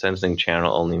independent sensing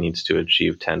channel only needs to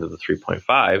achieve 10 to the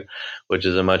 3.5, which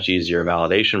is a much easier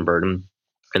validation burden.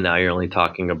 And now you're only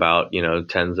talking about,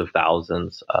 tens of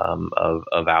thousands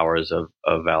of hours of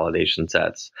validation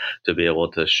sets to be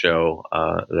able to show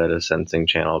that a sensing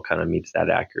channel kind of meets that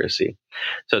accuracy.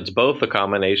 So it's both a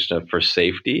combination of, for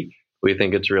safety, we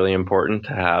think it's really important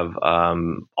to have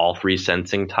all 3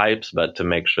 sensing types, but to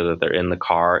make sure that they're in the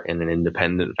car in an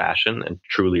independent fashion and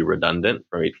truly redundant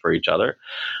for each other.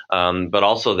 But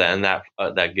also then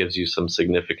that gives you some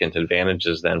significant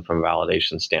advantages then from a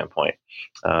validation standpoint,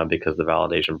 because the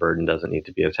validation burden doesn't need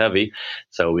to be as heavy.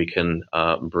 So we can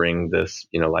bring this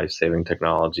life-saving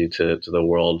technology to the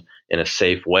world in a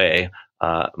safe way,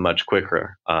 much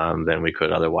quicker than we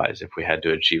could otherwise if we had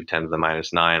to achieve 10 to the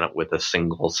minus 9 with a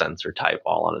single sensor type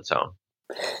all on its own.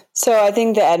 So I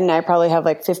think that Ed and I probably have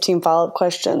like 15 follow-up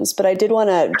questions, but I did want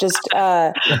to just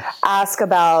ask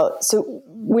about, so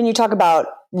when you talk about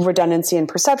redundancy and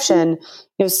perception,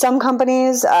 some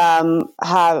companies that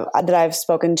I've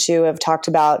spoken to have talked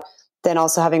about then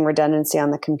also having redundancy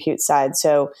on the compute side.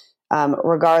 So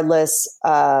regardless,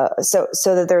 so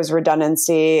that there's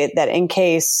redundancy, that in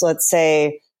case, let's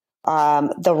say,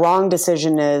 the wrong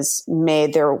decision is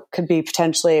made, there could be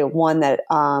potentially one that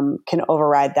can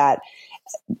override that.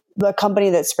 The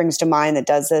company that springs to mind that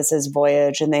does this is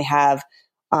Voyage, and they have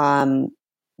a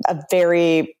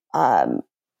very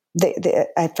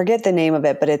I forget the name of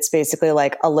it, but it's basically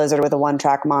like a lizard with a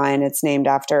 1-track mind. It's named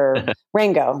after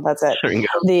Ringo. That's it. Ringo.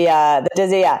 The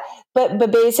Disney, yeah.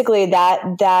 But basically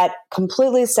that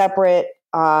completely separate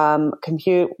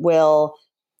compute will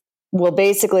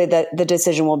basically, the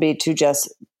decision will be to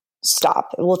just stop.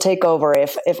 It will take over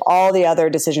if all the other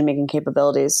decision making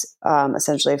capabilities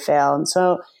essentially fail. And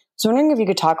so I was wondering if you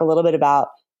could talk a little bit about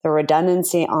the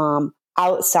redundancy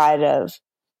outside of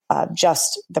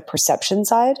just the perception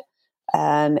side,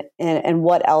 and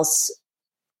what else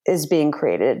is being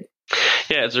created.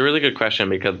 Yeah, it's a really good question,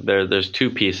 because there's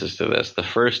 2 pieces to this. The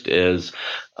first is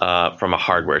from a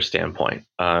hardware standpoint.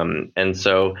 And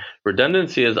so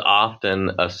redundancy is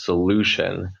often a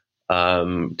solution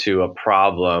to a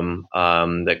problem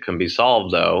that can be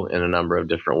solved, though, in a number of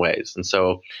different ways. And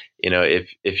so,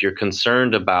 if you're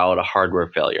concerned about a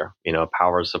hardware failure, a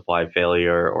power supply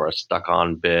failure or a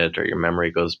stuck-on bit, or your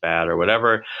memory goes bad or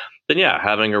whatever, then yeah,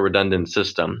 having a redundant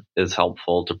system is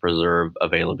helpful to preserve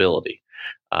availability.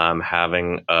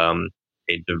 Having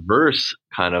a diverse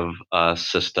kind of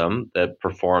system that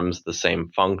performs the same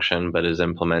function but is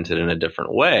implemented in a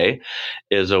different way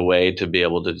is a way to be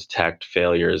able to detect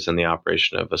failures in the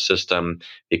operation of a system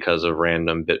because of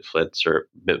random bit flips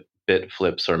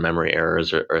or memory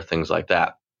errors or things like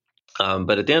that.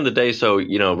 But at the end of the day, so,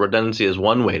 redundancy is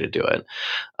one way to do it,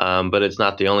 but it's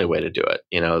not the only way to do it,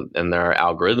 and there are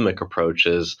algorithmic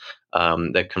approaches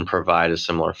that can provide a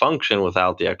similar function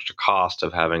without the extra cost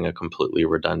of having a completely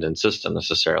redundant system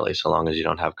necessarily, so long as you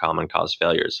don't have common cause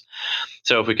failures.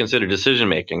 So if we consider decision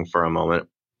making for a moment,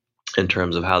 in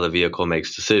terms of how the vehicle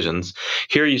makes decisions,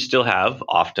 here you still have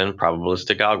often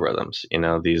probabilistic algorithms.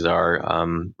 These are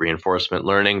reinforcement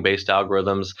learning based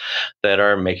algorithms that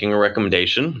are making a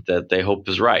recommendation that they hope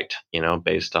is right,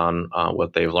 based on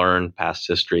what they've learned, past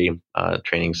history,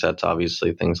 training sets,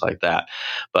 obviously, things like that.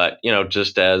 But,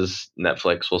 just as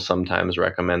Netflix will sometimes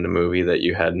recommend a movie that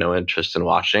you had no interest in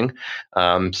watching,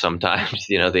 sometimes,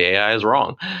 the AI is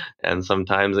wrong. And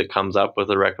sometimes it comes up with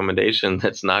a recommendation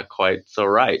that's not quite so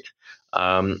right.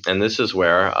 And this is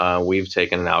where we've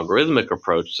taken an algorithmic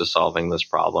approach to solving this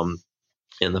problem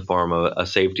in the form of a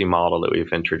safety model that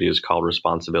we've introduced called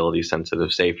responsibility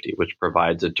sensitive safety, which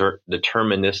provides a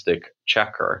deterministic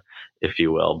checker, if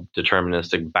you will,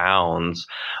 deterministic bounds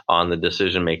on the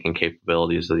decision-making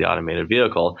capabilities of the automated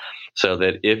vehicle, so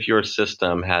that if your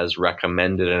system has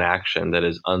recommended an action that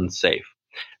is unsafe,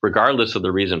 regardless of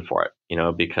the reason for it,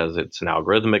 because it's an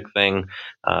algorithmic thing.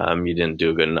 You didn't do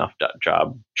a good enough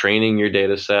job training your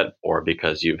data set, or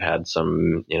because you've had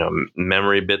some,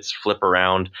 memory bits flip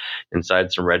around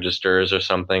inside some registers or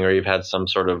something, or you've had some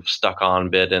sort of stuck on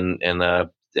bit in a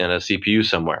CPU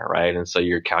somewhere, right? And so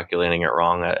you're calculating it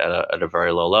wrong at a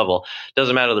very low level.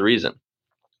 Doesn't matter the reason.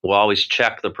 We'll always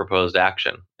check the proposed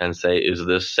action and say, is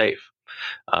this safe?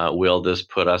 Will this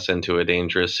put us into a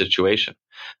dangerous situation?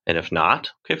 And if not,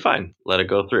 okay, fine, let it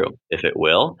go through. If it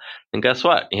will, then guess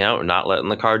what? We're not letting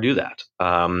the car do that.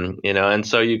 And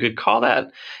so you could call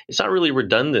that, it's not really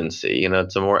redundancy.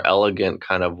 It's a more elegant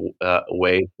kind of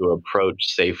way to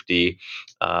approach safety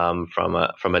from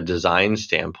a design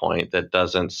standpoint that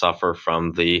doesn't suffer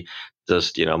from the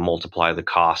just multiply the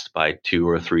cost by 2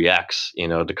 or 3x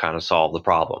to kind of solve the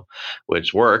problem,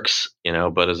 which works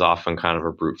but is often kind of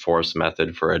a brute force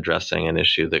method for addressing an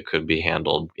issue that could be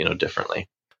handled differently.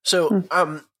 So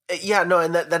and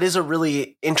that is a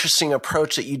really interesting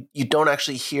approach that you don't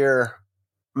actually hear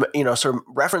sort of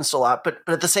referenced a lot, but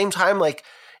at the same time, like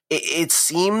it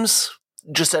seems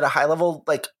just at a high level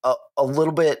like a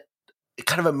little bit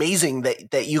kind of amazing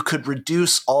that you could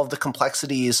reduce all of the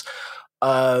complexities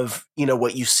of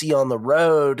what you see on the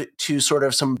road to sort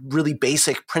of some really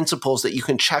basic principles that you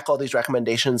can check all these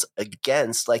recommendations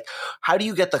against. Like, how do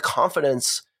you get the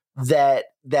confidence that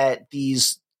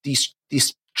these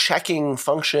checking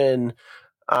function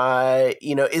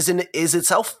is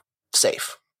itself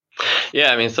safe?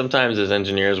 Yeah, I mean, sometimes as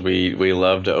engineers, we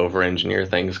love to over-engineer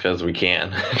things because we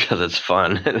can, because it's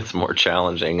fun and it's more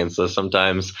challenging. And so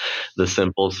sometimes the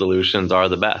simple solutions are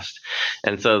the best.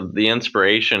 And so the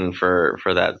inspiration for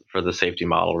the safety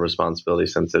model, responsibility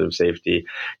sensitive safety,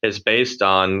 is based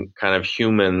on kind of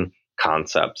human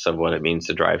concepts of what it means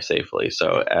to drive safely.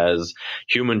 So as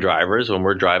human drivers, when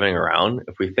we're driving around,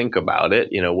 if we think about it,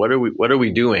 what are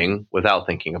we doing without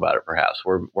thinking about it? Perhaps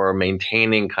we're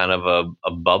maintaining kind of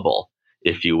a bubble,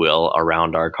 if you will,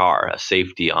 around our car, a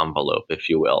safety envelope, if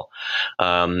you will.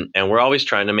 And we're always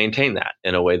trying to maintain that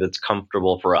in a way that's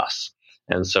comfortable for us.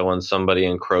 And so when somebody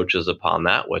encroaches upon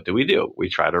that, what do? We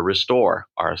try to restore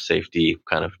our safety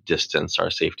kind of distance,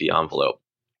 our safety envelope.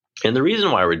 And the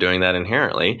reason why we're doing that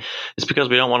inherently is because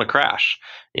we don't want to crash,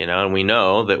 and we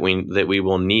know that we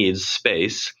will need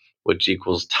space, which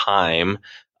equals time,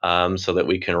 so that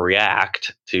we can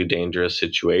react to dangerous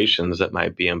situations that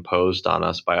might be imposed on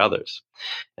us by others.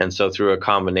 And so through a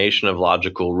combination of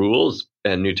logical rules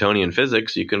and Newtonian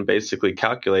physics, you can basically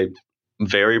calculate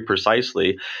very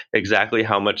precisely exactly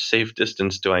how much safe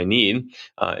distance do I need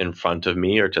in front of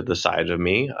me or to the side of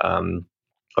me,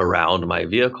 around my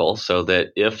vehicle, so that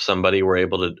if somebody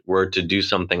were to do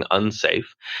something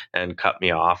unsafe and cut me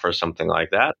off or something like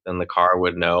that, then the car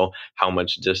would know how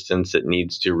much distance it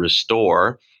needs to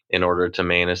restore in order to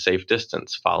maintain a safe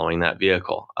distance following that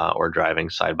vehicle, or driving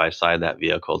side by side that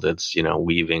vehicle that's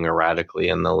weaving erratically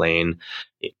in the lane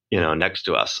next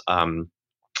to us.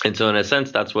 And so in a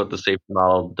sense, that's what the safety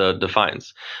model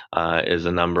defines, is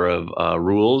a number of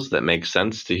rules that make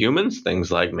sense to humans,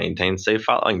 things like maintain safe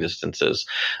following distances,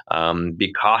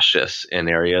 be cautious in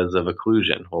areas of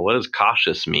occlusion. Well, what does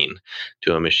cautious mean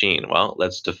to a machine? Well,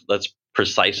 let's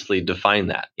precisely define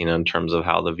that, in terms of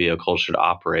how the vehicle should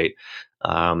operate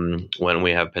when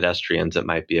we have pedestrians that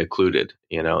might be occluded,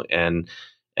 and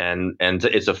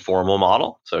it's a formal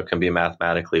model, so it can be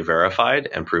mathematically verified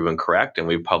and proven correct. And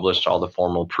we've published all the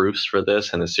formal proofs for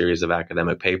this in a series of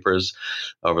academic papers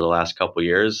over the last couple of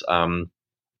years. And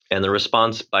the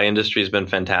response by industry has been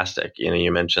fantastic.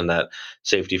 You mentioned that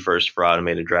Safety First for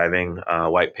Automated Driving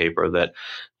white paper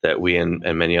that we and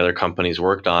many other companies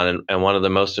worked on. And one of the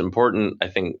most important, I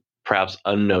think, perhaps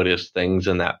unnoticed things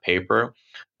in that paper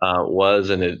was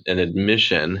an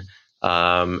admission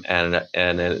and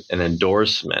an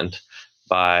endorsement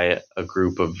by a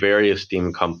group of very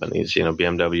esteemed companies,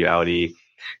 BMW, Audi,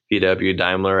 VW,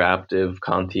 Daimler, Aptiv,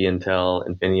 Conti, Intel,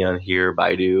 Infineon, here,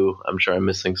 Baidu. I'm sure I'm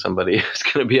missing somebody who's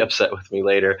going to be upset with me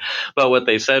later. But what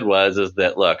they said is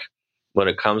that, look, when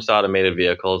it comes to automated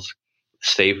vehicles,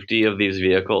 safety of these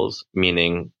vehicles,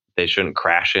 meaning they shouldn't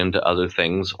crash into other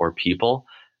things or people,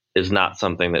 is not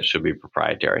something that should be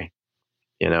proprietary.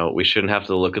 We shouldn't have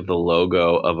to look at the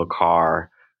logo of a car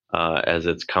as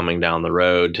it's coming down the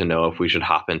road to know if we should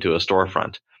hop into a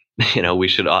storefront. We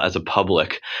should, as a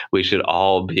public, we should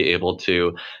all be able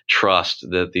to trust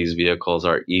that these vehicles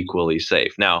are equally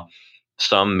safe. Now,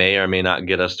 some may or may not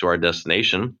get us to our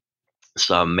destination.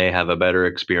 Some may have a better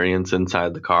experience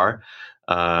inside the car.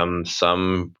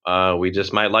 Some we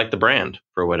just might like the brand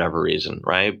for whatever reason,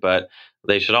 right? But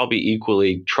they should all be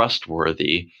equally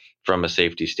trustworthy from a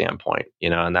safety standpoint,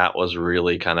 and that was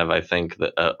really kind of, I think,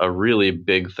 a really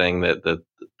big thing that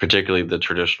particularly the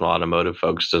traditional automotive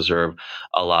folks deserve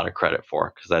a lot of credit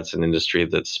for, because that's an industry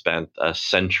that spent a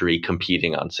century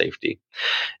competing on safety.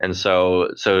 And so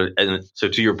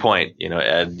to your point,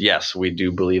 Ed, yes, we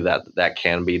do believe that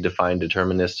can be defined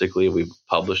deterministically. We've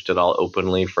published it all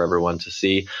openly for everyone to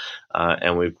see,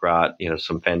 and we've got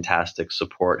some fantastic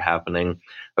support happening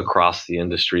across the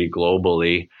industry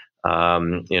globally.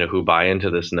 Who buy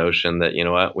into this notion that,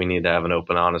 we need to have an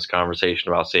open, honest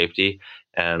conversation about safety,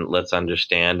 and let's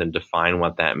understand and define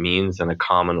what that means in a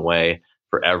common way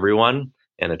for everyone,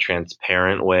 in a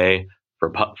transparent way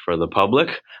for the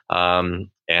public, and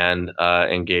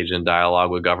engage in dialogue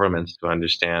with governments to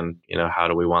understand, how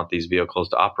do we want these vehicles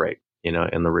to operate,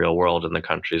 in the real world in the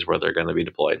countries where they're going to be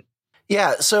deployed.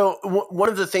 Yeah. So one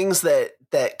of the things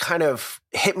that kind of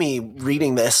hit me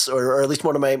reading this, or at least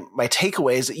one of my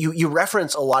takeaways, you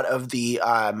reference a lot of the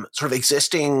sort of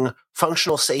existing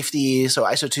functional safety, so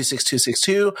ISO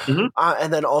 26262,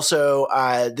 and then also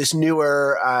this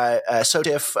newer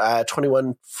SOTIF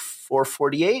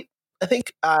 21448, I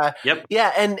think. Yep.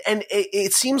 Yeah, and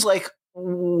it seems like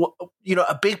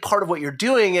a big part of what you're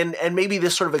doing, and maybe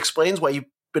this sort of explains why you've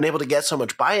been able to get so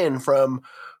much buy-in from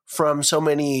so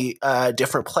many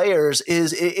different players,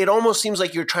 is it almost seems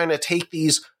like you're trying to take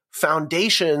these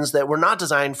foundations that were not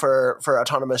designed for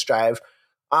autonomous drive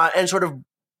and sort of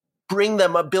bring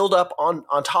them up, build up on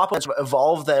top of,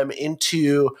 evolve them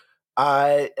into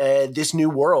this new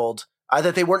world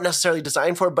that they weren't necessarily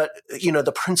designed for, but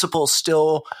the principles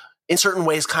still in certain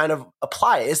ways kind of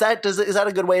apply. Is that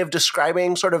a good way of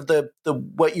describing sort of the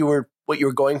what you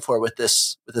were going for with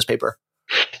this paper?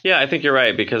 Yeah, I think you're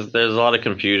right, because there's a lot of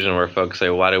confusion where folks say,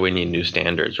 why do we need new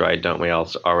standards, right? Don't we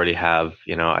also already have,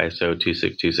 ISO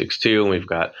 26262, and we've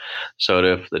got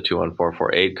SOTIF, the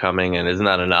 21448 coming, and isn't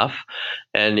that enough?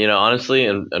 And, honestly,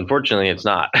 and unfortunately, it's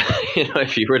not.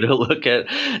 If you were to look at,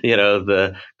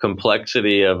 the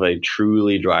complexity of a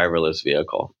truly driverless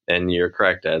vehicle, and you're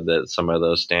correct, Ed, that some of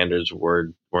those standards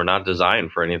were not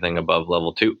designed for anything above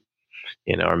level 2.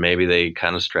 Or maybe they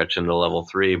kind of stretch into level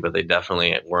 3, but they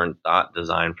definitely weren't not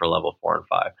designed for level 4 and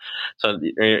 5. So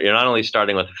you're not only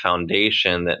starting with a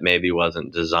foundation that maybe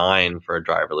wasn't designed for a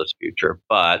driverless future,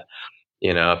 but,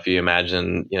 if you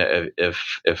imagine,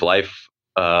 if life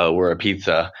were a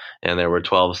pizza and there were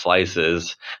 12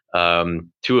 slices, 2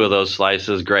 of those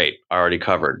slices, great, already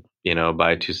covered,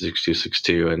 by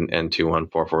 26262 and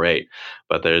 21448.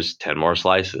 But there's 10 more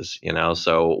slices,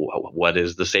 so what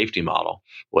is the safety model?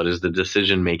 What is the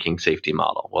decision-making safety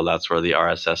model? Well, that's where the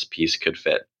RSS piece could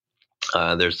fit.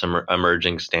 There's some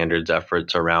emerging standards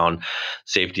efforts around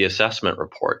safety assessment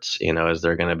reports. Is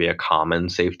there going to be a common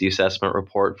safety assessment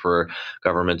report for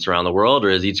governments around the world, or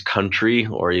is each country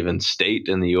or even state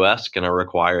in the U.S. going to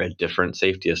require a different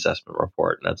safety assessment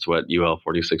report? And that's what UL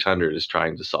 4600 is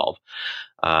trying to solve.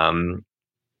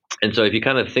 And so if you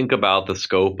kind of think about the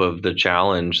scope of the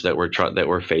challenge that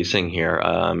we're facing here,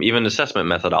 even assessment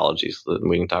methodologies,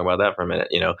 we can talk about that for a minute.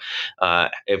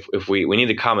 If we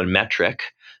need a common metric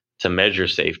to measure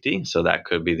safety, so that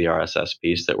could be the RSS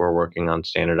piece that we're working on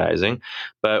standardizing.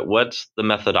 But what's the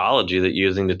methodology that you're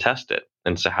using to test it?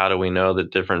 And so how do we know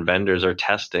that different vendors are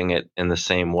testing it in the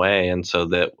same way, and so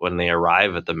that when they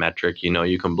arrive at the metric,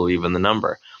 you can believe in the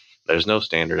number? There's no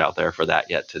standard out there for that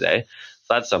yet today.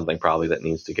 So that's something probably that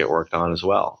needs to get worked on as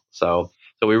well. So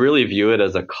we really view it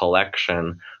as a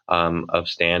collection of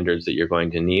standards that you're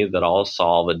going to need that all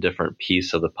solve a different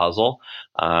piece of the puzzle.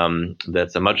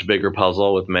 That's a much bigger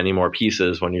puzzle with many more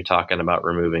pieces when you're talking about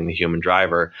removing the human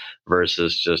driver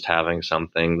versus just having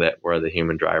something where the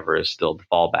human driver is still the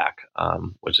fallback,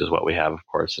 which is what we have, of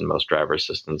course, in most driver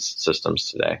assistance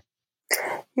systems today.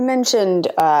 You mentioned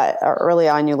early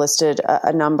on, you listed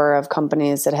a number of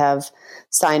companies that have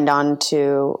signed on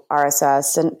to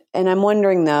RSS. And I'm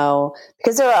wondering, though,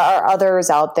 because there are others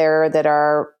out there that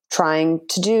are trying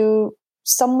to do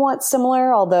somewhat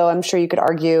similar, although I'm sure you could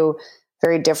argue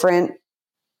very different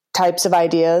types of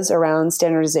ideas around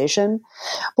standardization.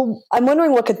 Well, I'm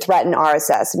wondering what could threaten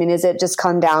RSS. I mean, is it just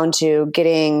come down to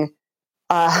getting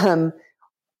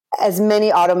as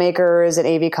many automakers and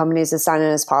AV companies to sign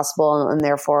in as possible, and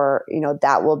therefore,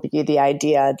 that will be the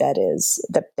idea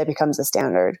that becomes a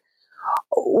standard?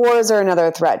 Or is there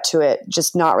another threat to it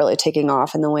just not really taking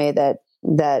off in the way that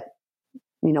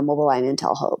Mobileye and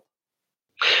Intel hope?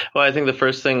 Well, I think the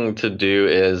first thing to do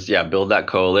is, build that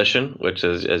coalition, which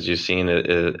is, as you've seen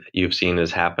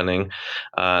is happening.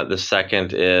 The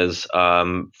second is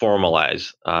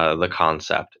formalize the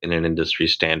concept in an industry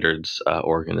standards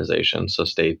organization. So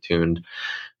stay tuned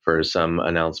for some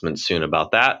announcements soon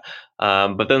about that.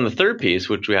 But then the third piece,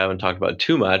 which we haven't talked about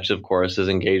too much, of course, is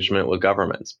engagement with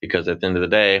governments, because at the end of the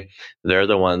day, they're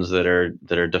the ones that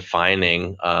are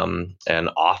defining and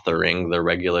authoring the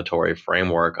regulatory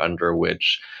framework under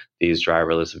which these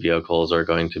driverless vehicles are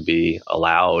going to be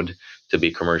allowed to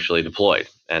be commercially deployed,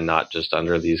 and not just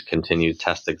under these continued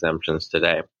test exemptions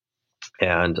today.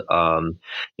 And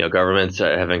governments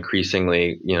have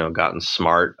increasingly gotten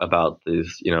smart about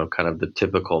these kind of the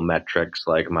typical metrics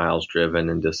like miles driven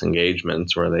and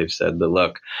disengagements, where they've said that,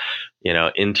 look,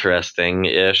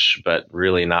 interesting-ish, but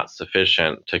really not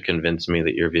sufficient to convince me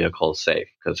that your vehicle is safe,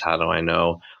 because how do I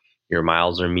know your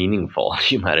miles are meaningful?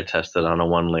 You might have tested on a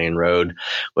one-lane road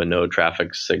with no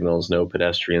traffic signals, no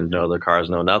pedestrians, no other cars,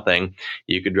 no nothing.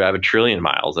 You could drive 1 trillion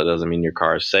miles. That doesn't mean your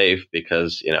car is safe,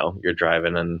 because you're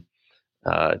driving in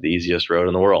the easiest road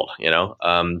in the world.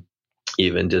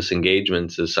 Even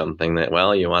disengagements is something that,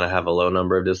 well, you want to have a low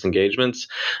number of disengagements.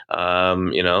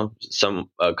 Some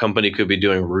company could be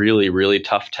doing really, really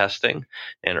tough testing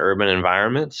in urban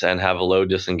environments and have low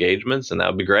disengagements, and that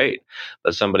would be great.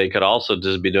 But somebody could also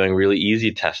just be doing really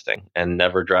easy testing and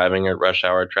never driving at rush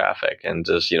hour traffic, and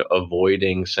just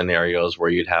avoiding scenarios where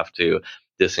you'd have to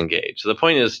disengage. So the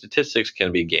point is, statistics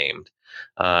can be gamed,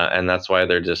 and that's why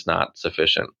they're just not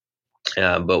sufficient.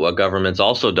 But what governments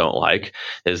also don't like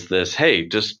is this, hey,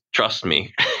 just trust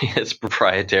me. It's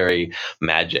proprietary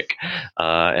magic.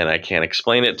 And I can't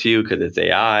explain it to you because it's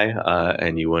AI,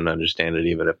 and you wouldn't understand it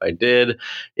even if I did,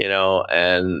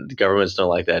 and governments don't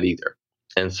like that either.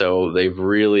 And so they've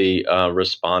really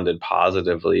responded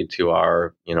positively to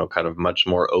our, kind of much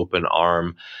more open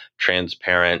arm,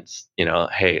 transparent,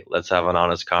 hey, let's have an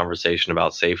honest conversation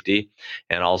about safety,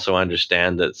 and also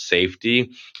understand that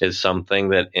safety is something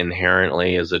that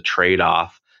inherently is a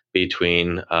trade-off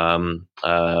between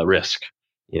risk.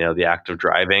 The act of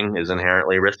driving is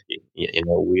inherently risky.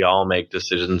 We all make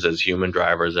decisions as human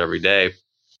drivers every day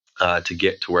to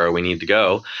get to where we need to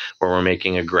go, where we're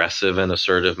making aggressive and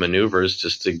assertive maneuvers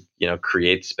just to,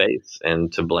 create space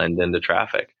and to blend into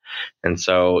traffic. And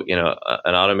so,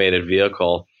 an automated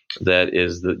vehicle that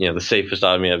is the safest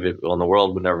automated vehicle in the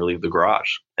world would never leave the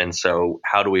garage. And so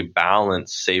how do we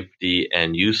balance safety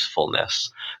and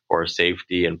usefulness, or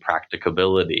safety and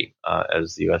practicability,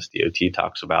 as the US DOT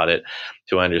talks about it,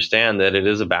 to understand that it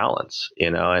is a balance,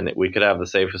 and we could have the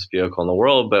safest vehicle in the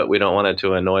world, but we don't want it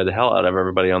to annoy the hell out of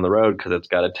everybody on the road because it's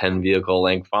got a 10 vehicle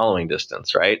length following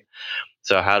distance, right?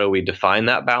 So how do we define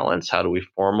that balance? How do we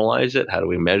formalize it? How do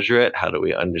we measure it? How do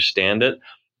we understand it?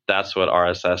 That's what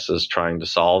RSS is trying to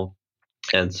solve.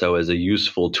 And so as a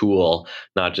useful tool,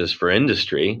 not just for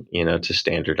industry, to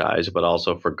standardize, but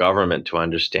also for government to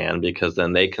understand, because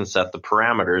then they can set the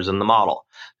parameters in the model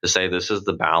to say, this is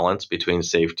the balance between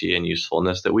safety and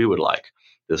usefulness that we would like.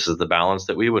 This is the balance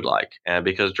that we would like. And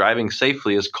because driving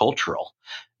safely is cultural,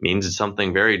 means it's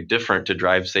something very different to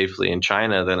drive safely in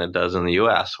China than it does in the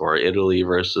US, or Italy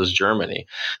versus Germany.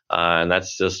 And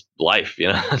that's just life,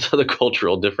 So the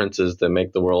cultural differences that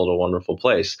make the world a wonderful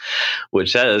place,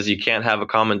 which says you can't have a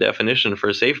common definition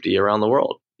for safety around the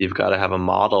world. You've got to have a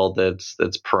model that's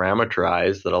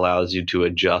parameterized, that allows you to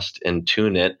adjust and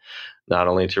tune it, not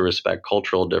only to respect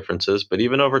cultural differences, but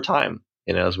even over time.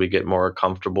 As we get more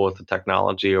comfortable with the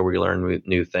technology, or we learn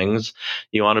new things,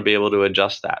 you want to be able to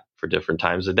adjust that for different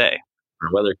times of day, for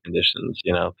weather conditions,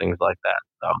 things like that.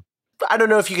 So I don't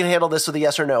know if you can handle this with a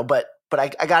yes or no, but I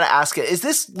got to ask it. Is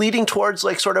this leading towards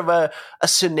like sort of a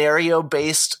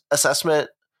scenario-based assessment?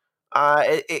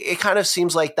 It kind of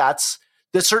seems like that's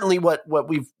certainly what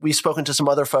we've spoken to some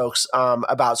other folks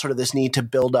about, sort of this need to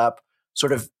build up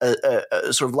sort of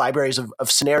libraries of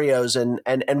scenarios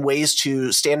and ways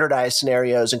to standardize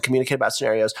scenarios and communicate about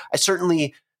scenarios. I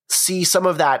certainly see some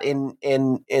of that in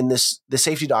the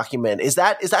safety document. Is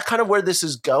that kind of where this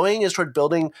is going? Is toward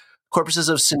building corpuses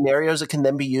of scenarios that can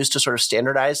then be used to sort of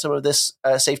standardize some of this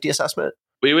safety assessment?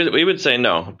 We would say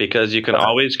no, because you can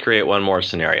always create one more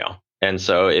scenario. And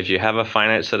so if you have a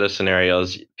finite set of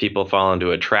scenarios, people fall into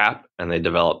a trap and they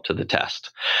develop to the test.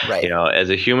 Right.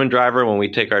 As a human driver, when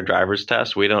we take our driver's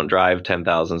test, we don't drive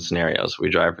 10,000 scenarios.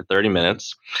 We drive for 30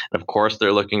 minutes. And of course,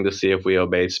 they're looking to see if we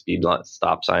obey speed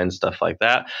stop signs, stuff like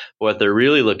that. But what they're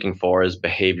really looking for is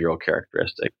behavioral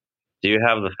characteristics. Do you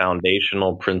have the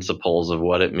foundational principles of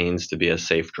what it means to be a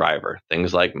safe driver?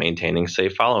 Things like maintaining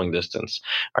safe following distance.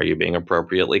 Are you being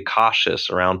appropriately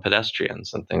cautious around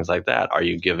pedestrians and things like that? Are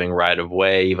you giving right of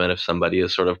way even if somebody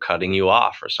is sort of cutting you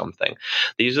off or something?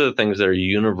 These are the things that are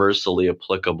universally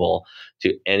applicable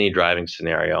to any driving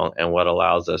scenario, and what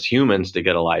allows us humans to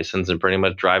get a license and pretty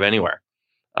much drive anywhere.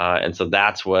 And so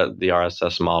that's what the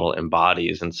RSS model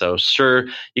embodies. And so, sure,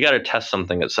 you got to test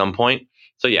something at some point.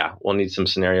 So yeah, we'll need some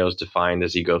scenarios defined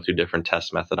as you go through different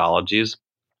test methodologies.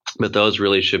 But those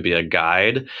really should be a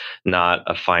guide, not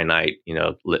a finite,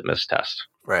 litmus test.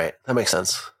 Right. That makes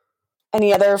sense.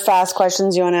 Any other fast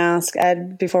questions you want to ask,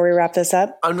 Ed, before we wrap this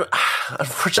up?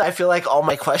 Unfortunately, I feel like all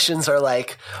my questions are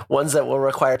like ones that will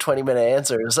require 20-minute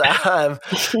answers. How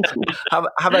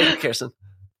about you, Kirsten?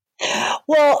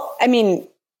 Well, I mean,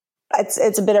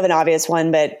 it's a bit of an obvious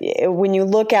one, but when you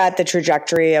look at the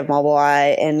trajectory of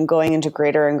Mobileye and going into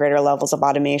greater and greater levels of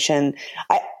automation,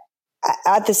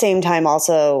 at the same time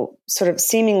also sort of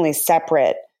seemingly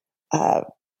separate,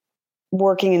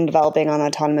 working and developing on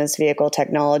autonomous vehicle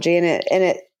technology, and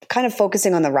it kind of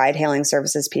focusing on the ride-hailing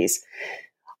services piece.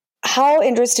 How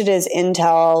interested is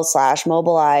Intel /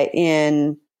 Mobileye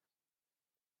in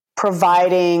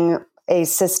providing a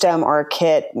system or a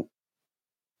kit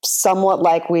somewhat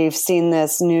like we've seen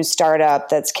this new startup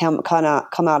that's come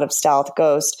out of stealth,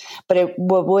 Ghost, but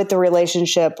with the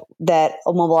relationship that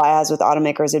Mobileye has with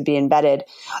automakers, would be embedded,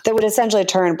 that would essentially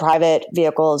turn private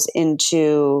vehicles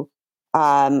into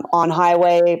on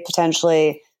highway,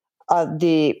 potentially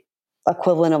the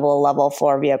equivalent of a level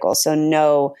 4 vehicle. So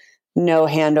no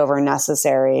handover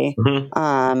necessary.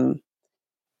 Mm-hmm.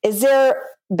 Is there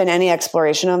been any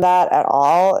exploration of that at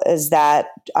all? Is that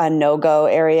a no-go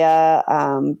area?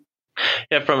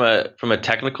 Yeah, from a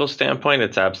technical standpoint,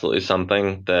 it's absolutely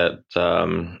something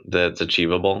that's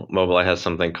achievable. Mobileye has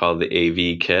something called the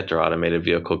AV kit, or automated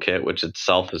vehicle kit, which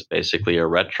itself is basically a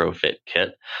retrofit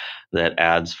kit that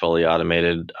adds fully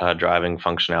automated driving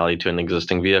functionality to an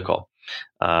existing vehicle.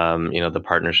 The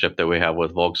partnership that we have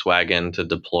with Volkswagen to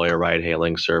deploy a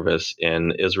ride-hailing service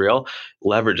in Israel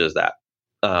leverages that.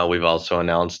 We've also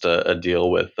announced a deal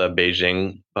with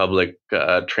Beijing Public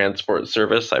Transport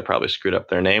Service. I probably screwed up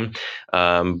their name,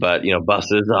 but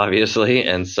buses, obviously,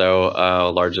 and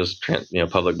so largest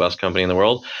public bus company in the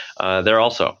world. They're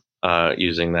also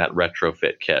using that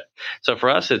retrofit kit. So for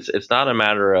us, it's not a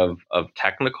matter of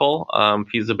technical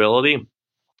feasibility.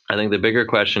 I think the bigger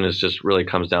question is just really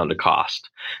comes down to cost,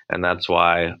 and that's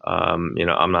why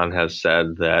Amnon has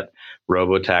said that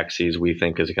robotaxis we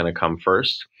think is going to come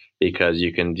first, because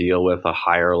you can deal with a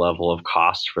higher level of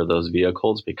cost for those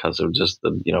vehicles because of just the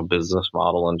business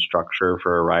model and structure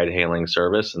for a ride-hailing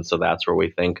service. And so that's where we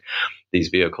think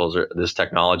this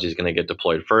technology is going to get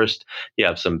deployed first. You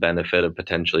have some benefit of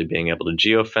potentially being able to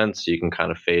geofence, so you can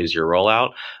kind of phase your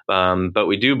rollout. But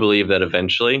we do believe that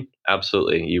eventually,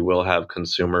 absolutely, you will have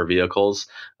consumer vehicles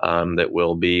that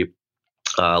will be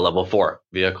level 4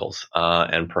 vehicles,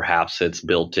 and perhaps it's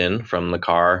built in from the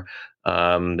car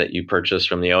that you purchase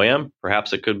from the OEM.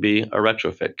 Perhaps it could be a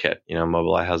retrofit kit.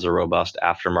 Mobileye has a robust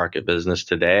aftermarket business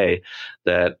today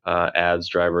that adds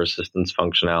driver assistance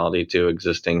functionality to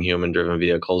existing human-driven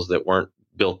vehicles that weren't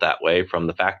built that way from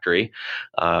the factory.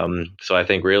 So I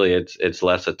think really it's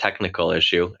less a technical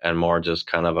issue and more just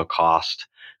kind of a cost,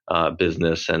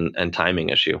 business and timing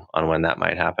issue on when that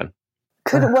might happen.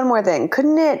 One more thing.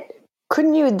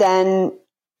 Couldn't you then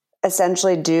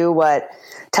essentially do what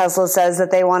Tesla says that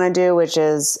they want to do, which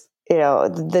is,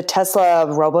 the Tesla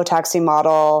robotaxi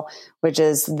model, which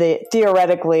is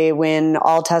theoretically when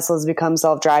all Teslas become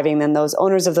self-driving, then those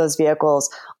owners of those vehicles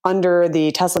under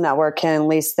the Tesla network can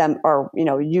lease them or,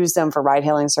 use them for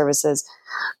ride-hailing services.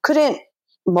 Couldn't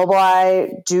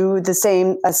Mobileye do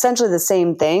essentially the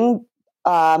same thing,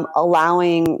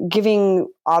 giving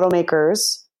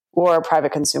automakers or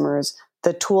private consumers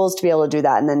the tools to be able to do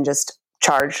that and then just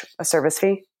charge a service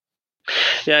fee?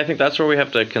 Yeah, I think that's where we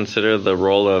have to consider the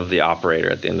role of the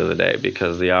operator at the end of the day,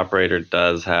 because the operator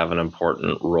does have an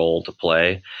important role to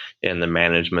play in the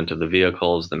management of the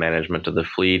vehicles, the management of the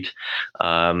fleet.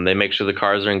 They make sure the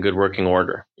cars are in good working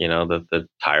order, that the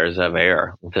tires have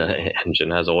air, the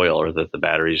engine has oil, or that the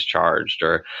battery's charged,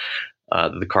 or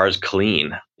the car's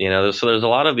clean. So there's a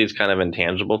lot of these kind of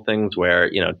intangible things where,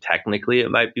 technically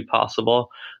it might be possible.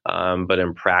 But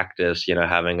in practice,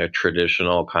 having a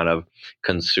traditional kind of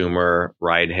consumer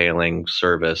ride-hailing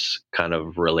service kind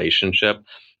of relationship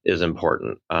is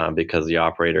important, because the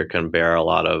operator can bear a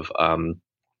lot of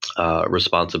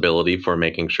responsibility for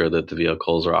making sure that the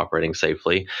vehicles are operating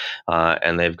safely,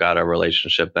 and they've got a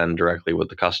relationship then directly with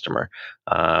the customer.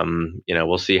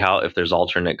 We'll see if there's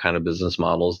alternate kind of business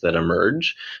models that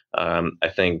emerge. I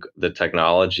think the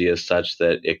technology is such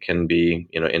that it can be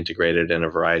integrated in a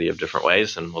variety of different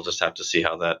ways, and we'll just have to see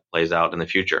how that plays out in the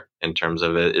future in terms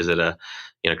of is it a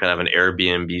kind of an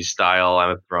Airbnb style,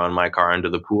 I'm throwing my car into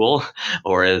the pool,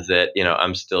 or is it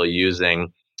I'm still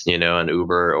using an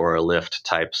Uber or a Lyft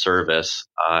type service,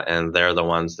 and they're the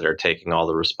ones that are taking all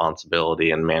the responsibility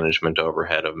and management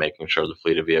overhead of making sure the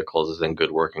fleet of vehicles is in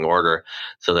good working order,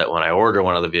 so that when I order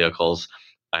one of the vehicles,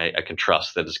 I can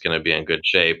trust that it's going to be in good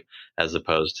shape, as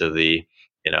opposed to the,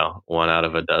 one out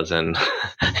of a dozen,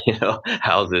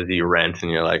 houses you rent,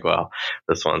 and you're like, well,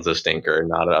 this one's a stinker.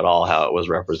 Not at all how it was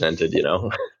represented,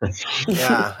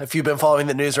 Yeah. If you've been following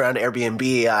the news around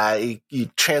Airbnb, you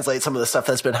translate some of the stuff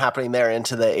that's been happening there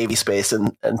into the AV space,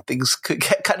 and things could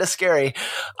get kind of scary.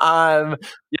 Yeah,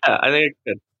 I think it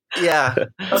could. Yeah.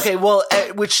 Okay. Well,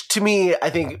 which to me, I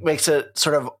think makes it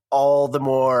sort of all the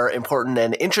more important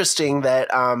and interesting that,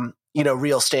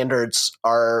 real standards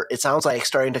are, it sounds like,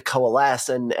 starting to coalesce,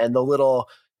 and the little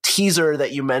teaser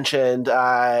that you mentioned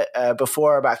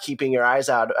before about keeping your eyes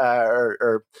out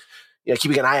or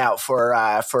keeping an eye out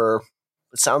for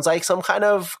it sounds like some kind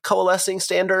of coalescing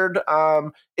standard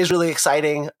is really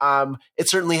exciting. It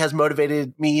certainly has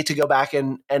motivated me to go back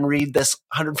and read this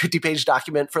 150-page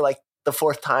document for like the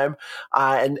fourth time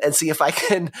and see if I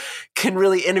can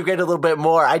really integrate a little bit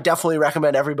more. I definitely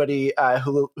recommend everybody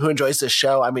who enjoys this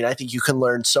show. I mean, I think you can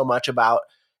learn so much about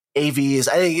AVs.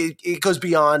 I think it goes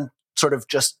beyond sort of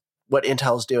just what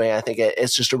Intel's doing. I think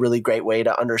it's just a really great way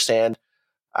to understand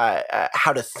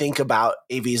how to think about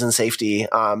AVs and safety.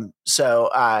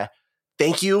 So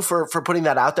thank you for putting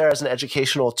that out there as an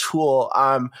educational tool.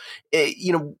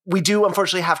 We do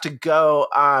unfortunately have to go,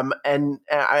 and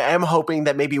I am hoping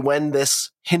that maybe when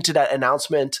this hinted at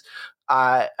announcement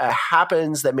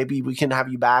happens, that maybe we can have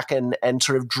you back and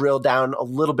sort of drill down a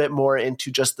little bit more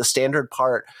into just the standard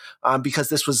part,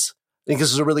 because I think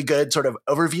this was a really good sort of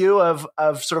overview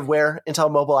of sort of where Intel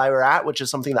and Mobileye were at, which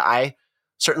is something that I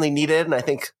certainly needed, and I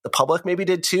think the public maybe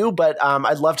did too. But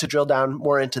I'd love to drill down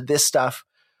more into this stuff.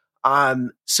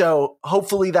 So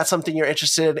hopefully that's something you're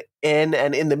interested in.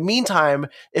 And in the meantime,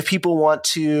 if people want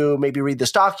to maybe read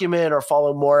this document or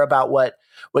follow more about what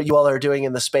you all are doing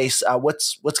in the space,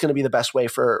 what's going to be the best way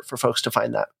for folks to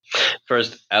find that?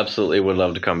 First, absolutely would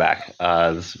love to come back. This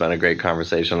has been a great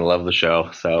conversation. I love the show.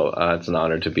 So it's an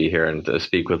honor to be here and to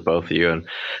speak with both of you. And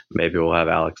maybe we'll have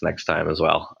Alex next time as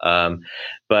well.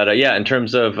 But in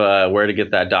terms of where to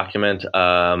get that document,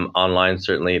 online,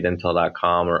 certainly at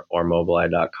intel.com or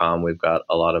mobileye.com, we've got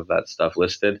a lot of that stuff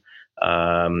listed.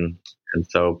 And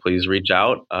so please reach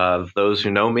out. Those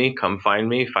who know me, come find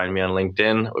me on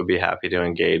LinkedIn. We'd be happy to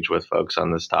engage with folks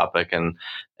on this topic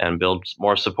and build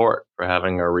more support for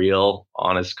having a real,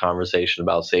 honest conversation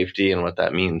about safety and what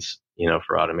that means,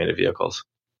 for automated vehicles.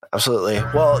 Absolutely.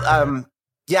 Well,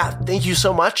 thank you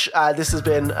so much. This has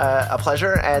been a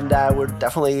pleasure, and we're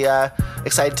definitely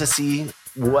excited to see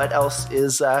what else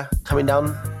is coming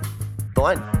down the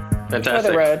line.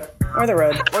 Fantastic. Or the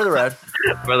road.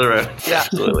 Yeah,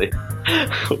 absolutely.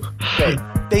 Great.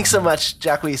 Thanks so much,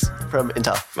 Jack Weast from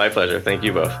Intel. My pleasure. Thank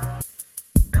you both.